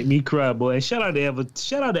shit make me cry, boy. And shout out to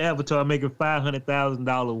Avatar making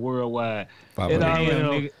 $500,000 worldwide.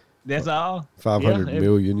 That's all. 500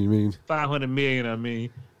 million, you mean? 500 million, I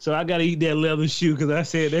mean. So I gotta eat that leather shoe because I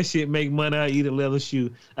said that shit make money. I eat a leather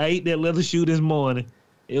shoe. I ate that leather shoe this morning.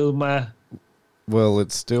 It was my. Well,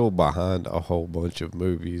 it's still behind a whole bunch of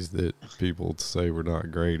movies that people say were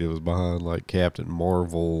not great. It was behind like Captain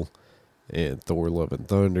Marvel and Thor: Love and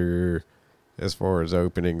Thunder, as far as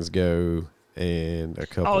openings go, and a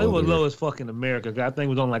couple. Oh, it was low as fuck in America. I think it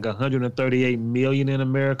was on like 138 million in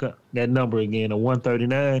America. That number again,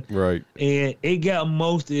 139. Right. And it got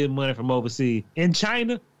most of its money from overseas. In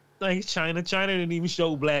China, China didn't even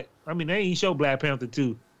show Black. I mean, they ain't show Black Panther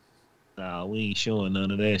 2. Nah, we ain't showing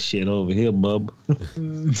none of that shit over here, bub. Well,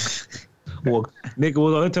 nigga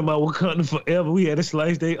was on talking about Wakanda forever. We had to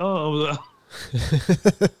slice their arms off.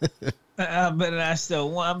 I bet I see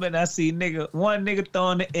one nigga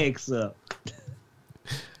throwing the X up.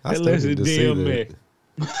 I still need to see that.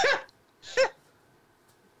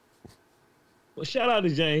 Well, shout out to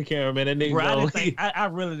Jane Cameron, man. That nigga. I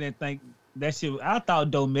really didn't think that shit. I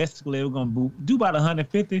thought domestically it was gonna do about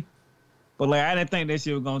 150. But like I didn't think that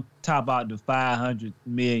shit was gonna top out to 500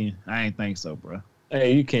 million. I ain't think so, bro.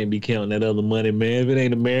 Hey, you can't be counting that other money, man. If it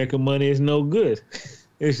ain't American money, it's no good.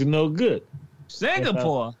 It's no good.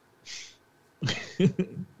 Singapore.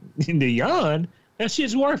 In the yarn, that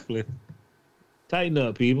shit's worthless. Tighten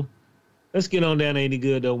up, people. Let's get on down. Ain't he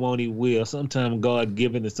good though? Won't he will? Sometimes God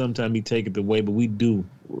giving and sometimes he take it away, but we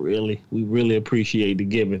really appreciate the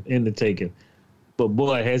giving and the taking. But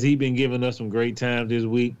boy, has he been giving us some great times this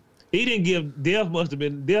week. He didn't give Death must have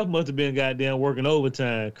been goddamn working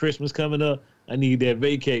overtime. Christmas coming up. I need that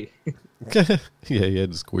vacate. Yeah, he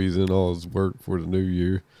had to squeeze in all his work for the new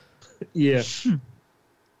year. Yeah.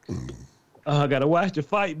 I gotta watch the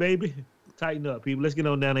fight, baby. Tighten up, people. Let's get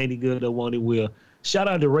on down. Ain't he good? Though won't he will. Shout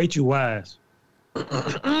out to Rachel Wise.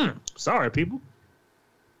 Sorry, people.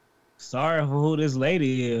 Sorry for who this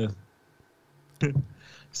lady is.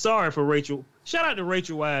 Sorry for Rachel. Shout out to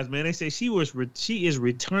Rachel Wise, man. They say she is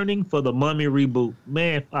returning for the Mummy reboot.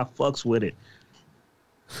 Man, I fucks with it.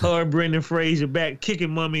 Her and Brendan Fraser back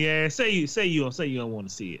kicking Mummy ass. Say you don't want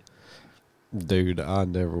to see it. Dude, I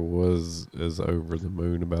never was as over the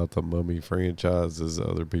moon about the Mummy franchise as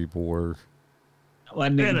other people were. My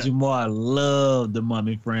nigga Jamar loved the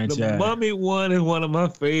Mummy franchise. The Mummy 1 is one of my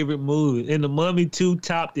favorite movies. And the Mummy 2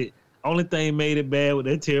 topped it. Only thing made it bad with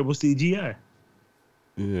that terrible CGI.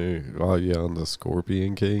 Yeah, oh yeah, on the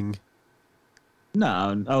Scorpion King.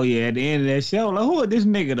 No, oh yeah, at the end of that show, like, who is this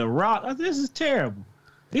nigga, The Rock? This is terrible.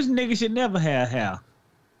 This nigga should never have hair.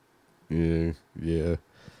 Yeah.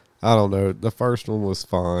 I don't know. The first one was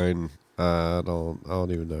fine. I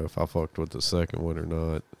don't even know if I fucked with the second one or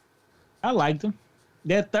not. I liked him.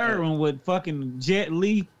 That third one with fucking Jet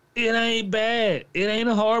Li. It ain't bad. It ain't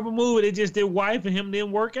a horrible movie. It just their wife and him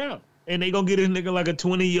didn't work out. And they gonna get this nigga like a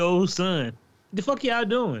 20-year-old son. The fuck y'all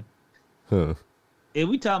doing? Huh. If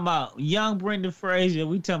we talking about young Brendan Fraser,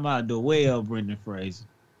 we talking about the well Brendan Fraser.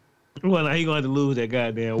 Well, now he gonna have to lose that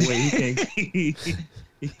goddamn weight.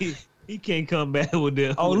 He can't come back with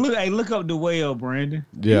that. Oh, look up the well, Brandon.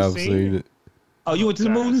 Yeah, I've seen it. Oh, you went to the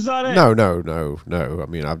movies and saw that? No. I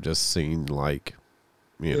mean, I've just seen, like,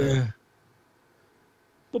 you know.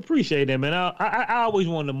 Appreciate that, man. I always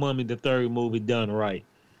wanted the Mummy, the third movie, done right.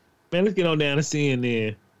 Man, let's get on down to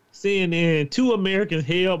CNN. CNN, 2 Americans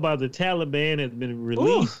held by the Taliban has been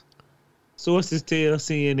released. Ooh. Sources tell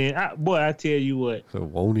CNN. I tell you what. So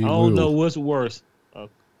won't he I don't know what's worse. A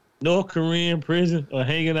North Korean prison or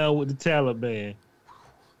hanging out with the Taliban.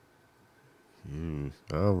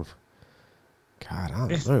 God, I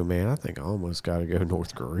don't know, man. I think I almost got to go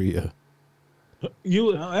North Korea.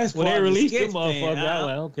 That's when they released them motherfuckers. I was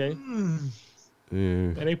like, okay.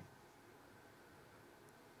 Yeah.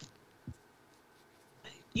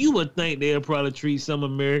 You would think they'll probably treat some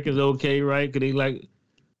Americans okay, right? Because they like,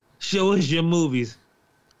 show us your movies.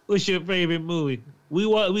 What's your favorite movie? We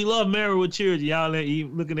love Married with Children. Y'all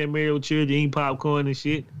looking at Married with Children, eating popcorn and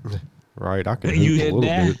shit. Right, I can hoop a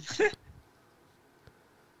little bit.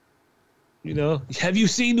 You know, have you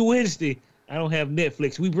seen The Wednesday? I don't have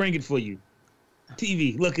Netflix. We bring it for you.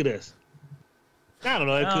 TV, look at us. I don't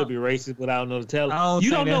know. It could be racist, but I don't know to tell.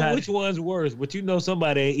 You don't know which one's worse, but you know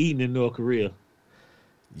somebody ain't eating in North Korea.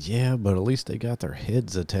 Yeah, but at least they got their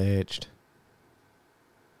heads attached.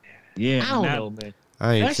 Yeah, I don't know, man.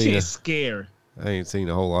 That shit's scary. I ain't seen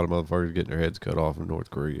a whole lot of motherfuckers getting their heads cut off in North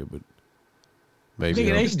Korea, but maybe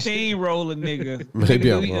they steamrolling niggas. Maybe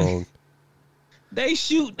I'm wrong. They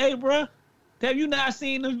shoot, bruh. Have you not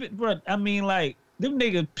seen them, bruh? I mean, like, them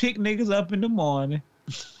niggas pick niggas up in the morning,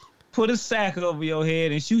 put a sack over your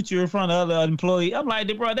head, and shoot you in front of other employees. I'm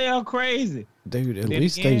like, bro, they all crazy. Dude, at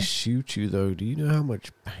least they shoot you, though. Do you know how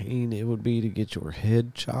much pain it would be to get your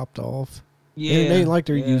head chopped off? Yeah. And it ain't like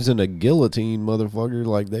they're using a guillotine, motherfucker.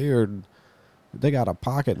 Like, they got a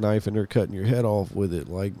pocket knife and they're cutting your head off with it.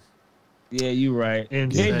 Like, yeah, you right.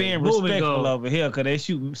 And they being respectful over here because they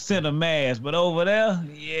shooting center mass, but over there,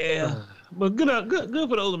 yeah. But good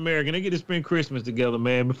for those Americans. They get to spend Christmas together,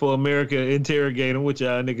 man, before America interrogate them, which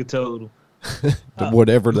y'all nigga told them.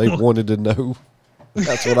 Whatever they wanted to know.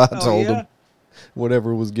 That's what I told them.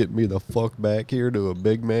 Whatever was getting me the fuck back here to a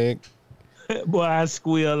Big Mac. Boy, I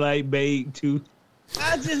squeal like Big too.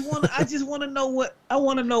 I just want to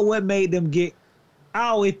know what made them get. I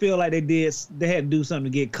always feel like they had to do something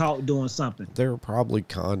to get caught doing something. They're probably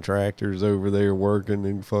contractors over there working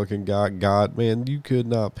and fucking God, man, you could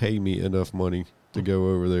not pay me enough money to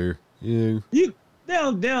go over there. You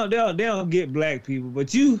know? They don't get black people,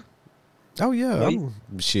 but you. Oh yeah,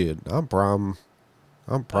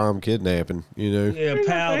 I'm prime kidnapping, you know. Yeah,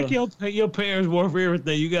 powder. Your parents worth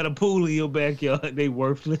everything. You got a pool in your backyard. They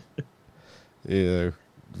worthless. Yeah.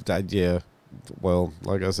 Well,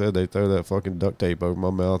 like I said, they throw that fucking duct tape over my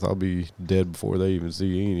mouth. I'll be dead before they even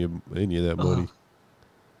see any of that money.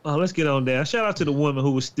 Let's get on down. Shout out to the woman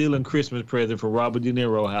who was stealing Christmas present from Robert De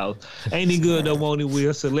Niro house. Ain't he good though, won't he,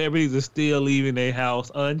 Will? Celebrities are still leaving their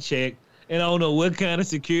house unchecked. And I don't know what kind of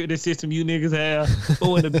security system you niggas have. But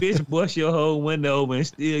when the bitch bust your whole window open and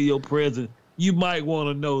steal your present, you might want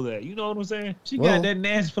to know that. You know what I'm saying? She got that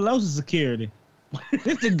Nancy Pelosi security.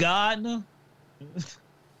 It's the gardener.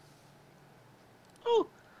 Oh,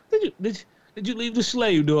 did you leave the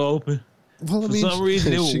slave door open? Well, I For mean, some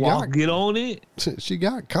reason, they would get on it. She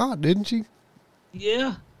got caught, didn't she?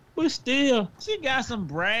 Yeah, but still, She got some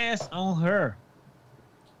brass on her.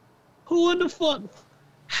 who in the fuck?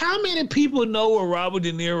 How many people know where Robert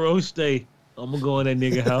De Niro stay? I'm gonna go in that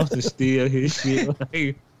nigga house and steal his shit.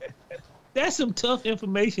 Like, that's some tough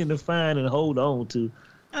information to find and hold on to.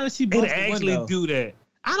 How did she And bust the actually window? do that.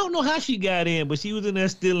 I don't know how she got in, but she was in there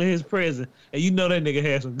stealing his present. And you know that nigga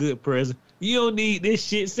had some good present. You don't need this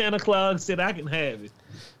shit. Santa Claus said I can have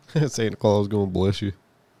it. Santa Claus gonna bless you.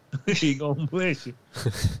 He gonna bless you.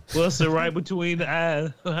 Bust it right between the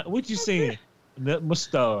eyes. What you saying? Nothing but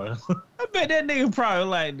stars. I bet that nigga probably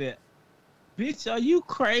like that. Bitch, are you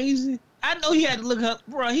crazy? I know he had to look up,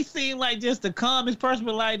 bro. He seemed like just the calmest person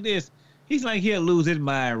like this. He's like he'll lose his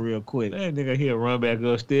mind real quick. That nigga here run back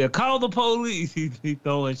upstairs. Call the police. He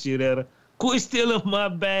throwing shit at her. Quit stealing my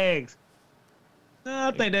bags. Nah,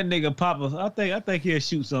 I think that nigga Papa. I think he'll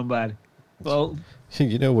shoot somebody. Oh,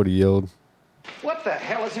 You know what he yelled? What the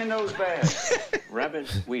hell is in those bags? Rabid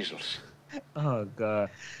weasels. Oh God.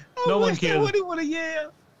 I No one wish that cares. what he would have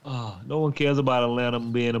yelled. Oh, no one cares about Atlanta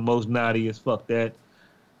being the most naughtiest. Fuck that.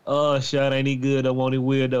 Shot ain't he good? I want it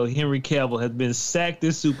weird though. Henry Cavill has been sacked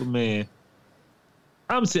as Superman.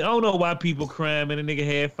 I'm saying I don't know why people crying, man. The nigga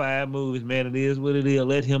had 5 movies, man. It is what it is.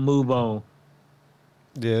 Let him move on.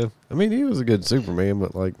 Yeah, I mean he was a good Superman,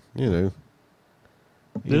 but like The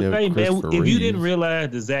thing, man, Christopher if you didn't Reeve. realize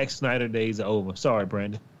the Zack Snyder days are over. Sorry,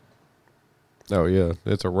 Brandon. Oh yeah,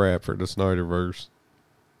 it's a wrap for the Snyderverse.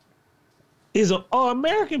 Are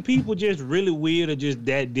American people just really weird or just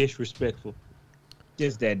that disrespectful?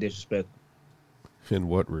 Just that disrespectful. In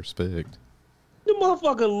what respect? The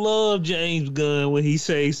motherfucker loved James Gunn when he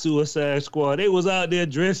say Suicide Squad. They was out there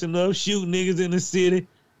dressing up, shooting niggas in the city.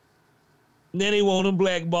 And then they want them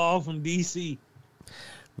blackballed from DC.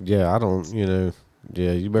 Yeah, I don't.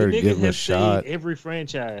 Yeah, you better The niggas give him a have shot. saved every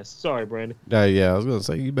franchise. Sorry, Brandon. Yeah, I was gonna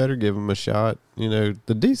say you better give him a shot. The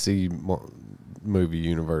DC movie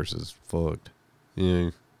universe is fucked.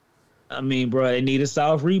 I mean, bro, they need a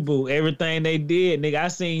soft reboot. Everything they did, nigga. I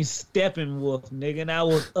seen Steppenwolf, nigga, and I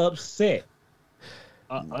was upset.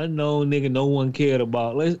 I know, nigga, no one cared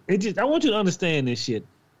about. I want you to understand this shit.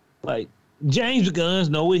 Like, James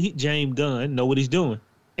Gunn know what he's doing.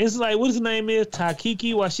 It's like, what his name is?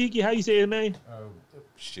 Taiki Washiki? How you say his name? Oh,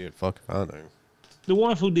 shit, fuck if I know. The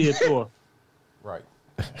one who did Thor. Right.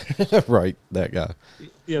 Right, that guy.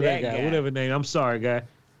 Yeah, that guy. Whatever his name. I'm sorry, guy.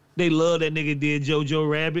 They love that nigga did Jojo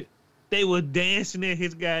Rabbit. They were dancing at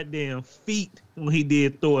his goddamn feet when he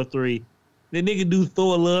did Thor 3. The nigga do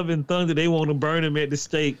Thor Love and Thunder. They want to burn him at the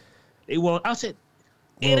stake. I said,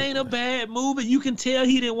 it ain't a bad movie. You can tell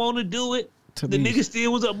he didn't want to do it. The nigga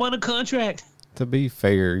still was up under contract. To be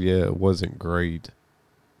fair, yeah, it wasn't great.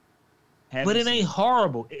 But it ain't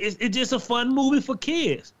horrible. It's just a fun movie for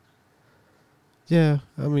kids. Yeah,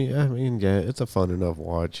 I mean, yeah, it's a fun enough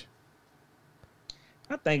watch.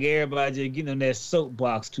 I think everybody just getting on that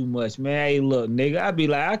soapbox too much, man. Hey, look, nigga, I be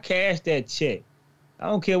like, I cash that check. I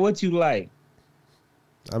don't care what you like.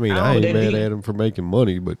 I mean, I I ain't don't- mad at him for making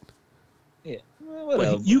money, but Yeah, well,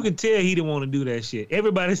 whatever. But you can tell he didn't want to do that shit.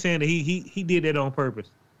 Everybody's saying that he did that on purpose.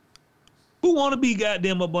 Who want to be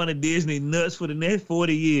goddamn up on the Disney nuts for the next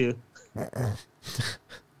 40 years?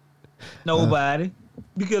 Nobody.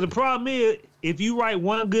 Because the problem is, if you write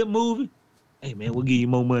one good movie, hey man, we'll give you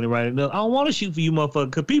more money right enough. I don't want to shoot for you, motherfucker.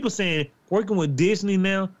 Because people saying working with Disney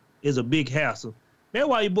now is a big hassle. That's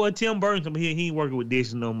why your boy Tim Burton come here. He ain't working with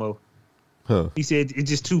Disney no more. huh? He said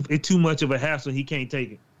it's too much of a hassle. He can't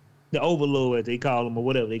take it. The overlord, as they call him, or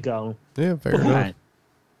whatever they call him. Yeah, fair enough. Right.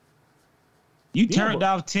 You Yeah, turned but-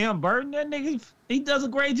 off Tim Burton. That nigga, he does a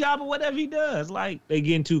great job of whatever he does. Like, They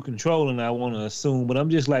getting too controlling, I want to assume. But I'm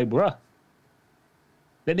just like, bruh.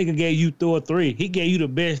 That nigga gave you Thor 3. He gave you the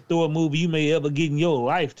best Thor movie you may ever get in your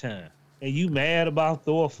lifetime. And you mad about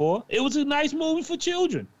Thor 4? It was a nice movie for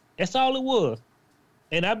children. That's all it was.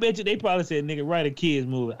 And I bet you they probably said, nigga, write a kids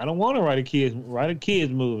movie. I don't want to write a kids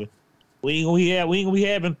movie. We ain't gonna be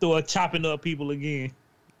having Thor chopping up people again.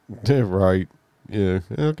 Yeah, right. Yeah.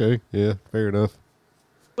 Okay. Yeah. Fair enough.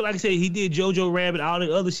 But like I said, he did Jojo Rabbit, all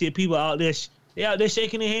the other shit. People out there, they out there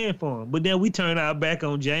shaking their hand for him. But then we turn our back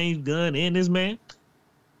on James Gunn and this man.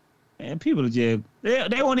 man, people are just,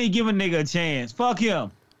 they won't even give a nigga a chance. Fuck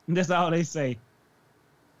him. That's all they say.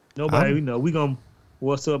 Nobody, we gonna.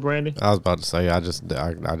 What's up, Brandon? I was about to say I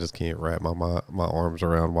just can't wrap my arms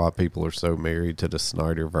around why people are so married to the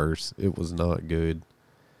Snyderverse. It was not good.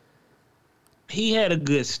 He had a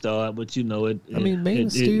good start, but I mean, Man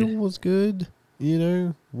of Steel was good. You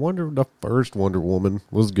know, the first Wonder Woman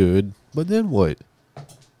was good, but then what?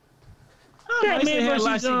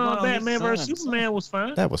 Batman versus Superman was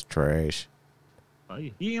fine. That was trash. Oh, yeah.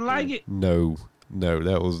 You didn't like it? No,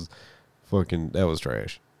 that was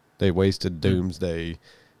trash. They wasted Doomsday.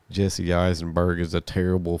 Jesse Eisenberg is a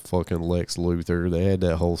terrible fucking Lex Luthor. They had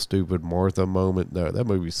that whole stupid Martha moment. No, that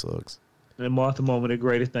movie sucks. The Martha moment, the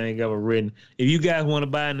greatest thing ever written. If you guys want to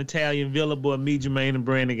buy an Italian villa, boy, me, Jermaine, and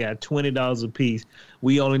Brandon got $20 a piece.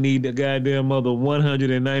 We only need the goddamn other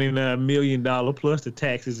 $199 million plus the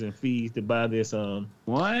taxes and fees to buy this.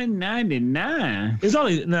 $199. It's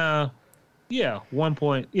only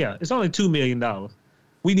it's only $2 million.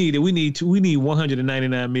 We need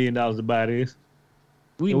 $199 million to buy this.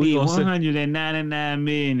 We need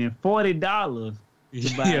 $199,040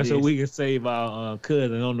 to buy this. So we can save our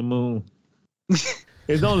cousin on the moon.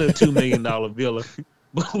 It's only a $2 million villa,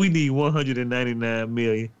 but we need $199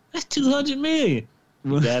 million. That's $200 million.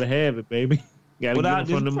 You gotta have it, baby. Gotta Without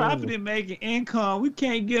get them from this the property moon. making income, we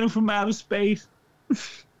can't get them from outer space.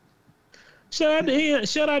 Shout out to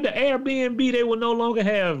Airbnb. They will no longer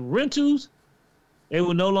have rentals. They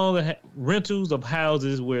will no longer have rentals of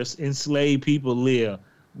houses where enslaved people live.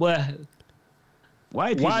 But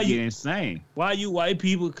White people get insane. why you white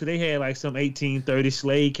people? Because they had like some 1830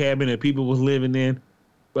 slave cabin that people was living in.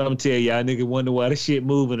 But I'm telling y'all, nigga wonder why the shit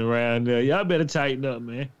moving around there. Y'all better tighten up,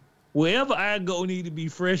 man. Wherever I go need to be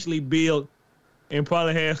freshly built and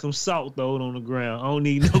probably have some salt thrown on the ground. I don't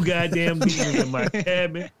need no goddamn demons in my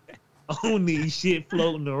cabin. I don't need shit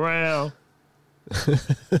floating around.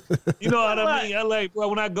 You know what I mean? I like, bro,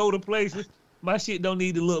 when I go to places, my shit don't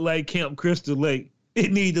need to look like Camp Crystal Lake.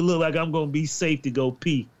 It need to look like I'm going to be safe to go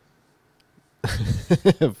pee.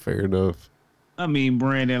 Fair enough. I mean,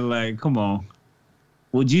 Brandon, like, come on.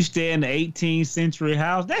 Would you stay in the 18th century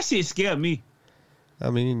house? That shit scared me. I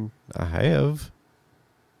mean, I have.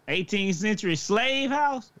 18th century slave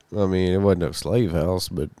house? I mean, it wasn't a slave house,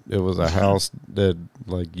 but it was a house that,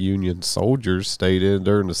 like, Union soldiers stayed in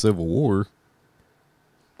during the Civil War.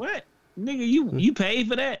 What? Nigga, you paid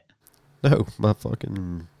for that? No, my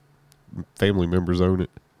fucking family members own it.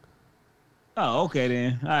 Oh, okay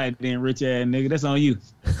then. All right then, rich ass nigga. That's on you.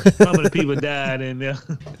 How many people died in there?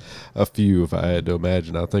 A few, if I had to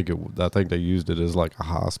imagine. I think they used it as like a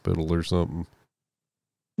hospital or something.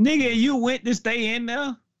 Nigga, you went to stay in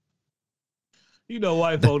there? You know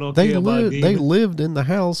white folk don't care about demons. They lived in the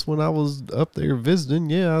house when I was up there visiting.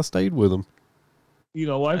 Yeah, I stayed with them. You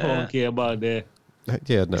know white folk don't care about that.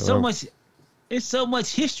 Yeah, no. It's so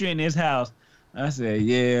much history in this house. I said,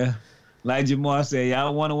 yeah. Like Jamar said,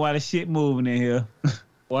 y'all wonder why the shit moving in here.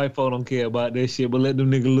 White folk don't care about that shit, but let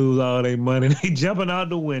them niggas lose all their money. They jumping out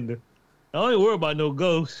the window. I don't even worry about no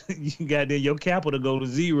ghosts. You got there, your capital go to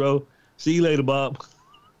zero. See you later, Bob.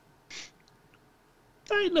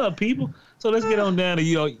 Tighten up, people. So let's get on down to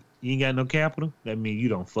you ain't got no capital. That means you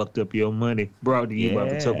don't fucked up your money. Brought to you by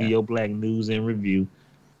the Tokyo Black News and Review.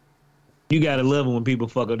 You gotta love it when people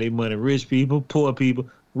fuck up their money. Rich people, poor people.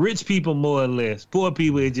 Rich people more or less. Poor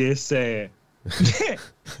people is just sad.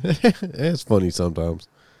 It's funny sometimes.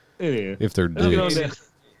 It is. If they're dicks.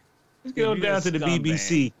 Let's get on down to the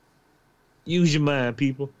BBC. Use your mind,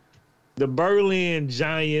 people. The Berlin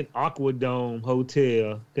Giant Aquadome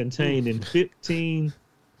Hotel containing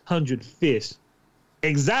 1,500 fish,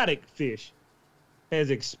 exotic fish, has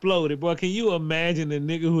exploded. Boy, can you imagine the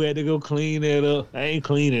nigga who had to go clean that up? I ain't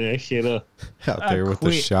cleaning that shit up. Out there with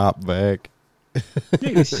the shop vac.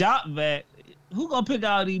 Nigga, shop vac. Who gonna pick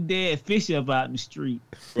all these dead fish up out in the street?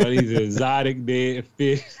 Bro, these exotic dead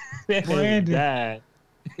fish that died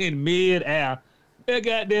in mid-air. That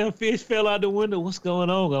goddamn fish fell out the window. What's going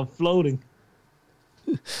on? I'm floating.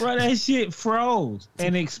 Bro, that shit froze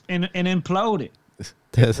and imploded.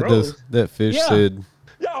 That fish said,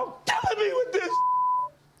 Y'all killing me with this.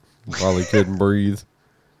 while he couldn't breathe.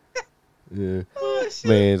 Yeah.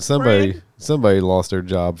 Man, somebody lost their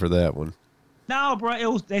job for that one. No,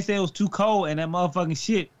 bro, they said it was too cold and that motherfucking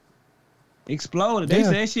shit exploded. They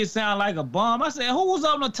said that shit sounded like a bomb. I said, who was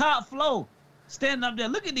on the top floor standing up there?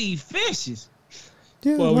 Look at these fishes.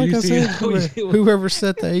 Yeah, well, like I said, whoever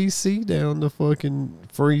set the AC down to fucking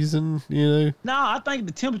freezing, you know. No, I think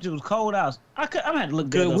the temperature was cold out. I'm gonna have to look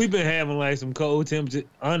good. We've been having like some cold temperature,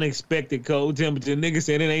 unexpected cold temperature. Niggas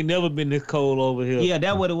said it ain't never been this cold over here. Yeah,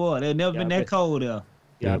 that's what it was. It never been that cold there.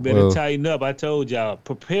 Y'all better tighten up. I told y'all,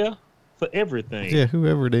 prepare for everything. Yeah,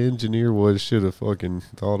 whoever the engineer was should have fucking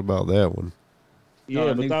thought about that one.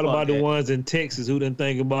 Yeah, but thought about the ones in Texas who didn't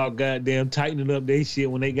think about goddamn tightening up their shit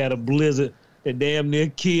when they got a blizzard that damn near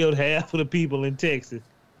killed half of the people in Texas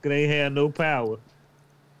because they ain't had no power.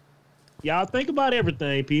 Y'all think about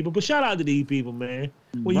everything, people. But shout out to these people, man.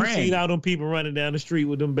 When you see all them people running down the street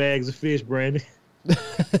with them bags of fish, Brandon.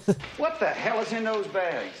 What the hell is in those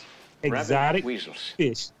bags? Exotic weasels.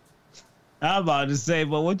 fish. I'm about to say,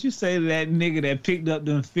 but what you say to that nigga that picked up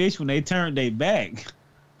them fish when they turned their back?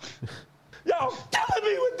 Y'all killing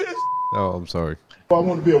me with this. Oh, I'm sorry. I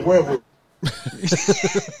want to be a werewolf.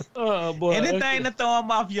 Oh, boy. Anything to throw them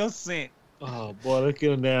off your scent. Oh, boy. Let's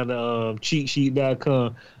get on down to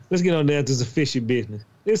cheatsheet.com. Let's get on down to some fishy business.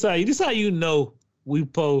 This how you know we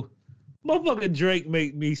motherfucker Drake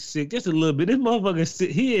make me sick just a little bit. This motherfucker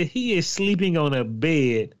he is sleeping on a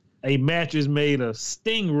bed, a mattress made of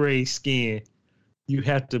stingray skin. You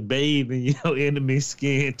have to bathe in your enemy's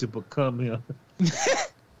skin to become him.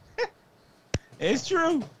 It's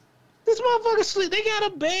true. This motherfucker sleep. They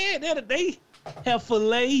got a bed that they have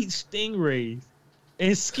filleted stingrays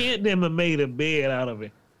and skinned them and made a bed out of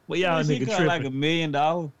it. Well, y'all nigga tripping. Like $1 million.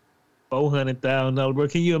 $400,000, bro.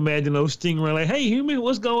 Can you imagine those stingrays like, hey, human,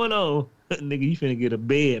 what's going on? Nigga, you finna get a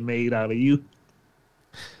bed made out of you.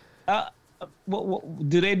 What,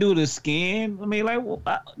 do they do the skin? I mean, like,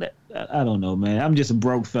 I don't know, man. I'm just a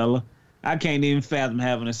broke fella. I can't even fathom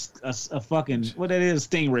having a fucking, what that is, a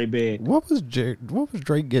stingray bed. What was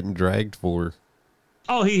Drake getting dragged for?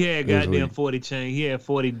 Oh, he had goddamn 40 chain. He had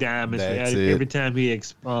 40 diamonds every time he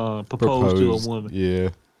proposed to a woman. Yeah.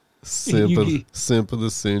 Simp of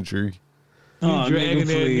the century. You dragging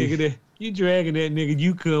that nigga.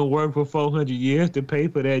 You couldn't work for 400 years to pay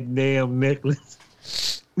for that damn necklace.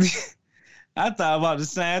 I thought about the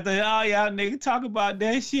same thing. Oh, y'all nigga talk about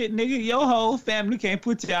that shit, nigga. Your whole family can't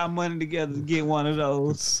put y'all money together to get one of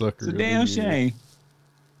those. It's a damn shame.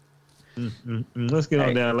 Let's get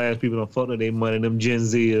on down. Last people don't fuck with their money. Them Gen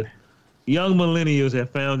Z. Young millennials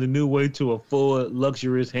have found a new way to afford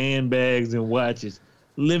luxurious handbags and watches.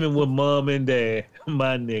 Living with mom and dad,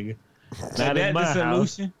 my nigga. Not in my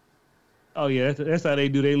solution. House. Oh yeah, that's how they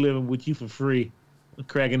do. They living with you for free,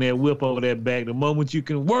 cracking that whip over that back. The moment you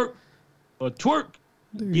can work or twerk,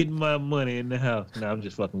 getting my money in the house. No, I'm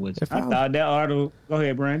just fucking with you. I thought that article. Go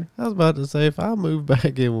ahead, Brandon. I was about to say, if I moved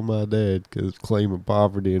back in with my dad because claiming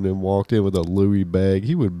poverty and then walked in with a Louis bag,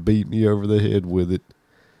 he would beat me over the head with it.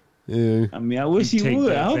 Yeah. I mean, I wish he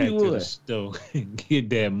would. I hope he would. To the store and get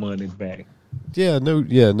that money back. Yeah, no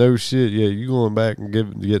shit. Yeah, you going back and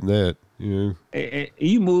getting that. You know. Hey,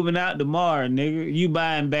 you moving out tomorrow, nigga? You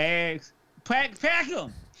buying bags? Pack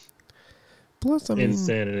them. Plus, I mean,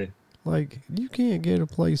 insanity. Like, you can't get a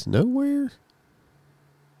place nowhere.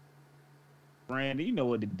 Randy, you know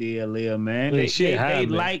what the deal is, man. They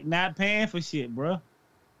like not paying for shit, bro.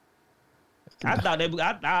 I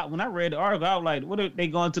thought when I read the article, I was like, what are they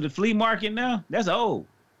going to the flea market now? That's old.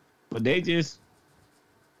 But they just...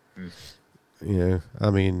 Yeah,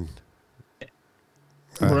 I mean,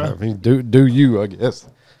 do you, I guess.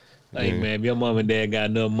 Hey, man, if your mom and dad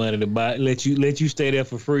got enough money to let you stay there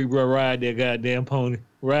for free, bro, ride that goddamn pony.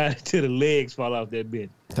 Ride till the legs fall off that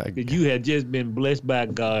bitch. Because you had just been blessed by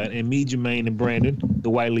God, and me, Jermaine, and Brandon,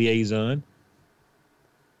 the white liaison,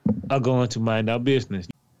 are going to mind our business.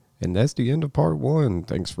 And that's the end of part 1.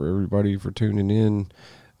 Thanks for everybody for tuning in.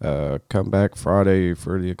 Come back Friday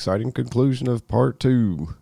for the exciting conclusion of part 2.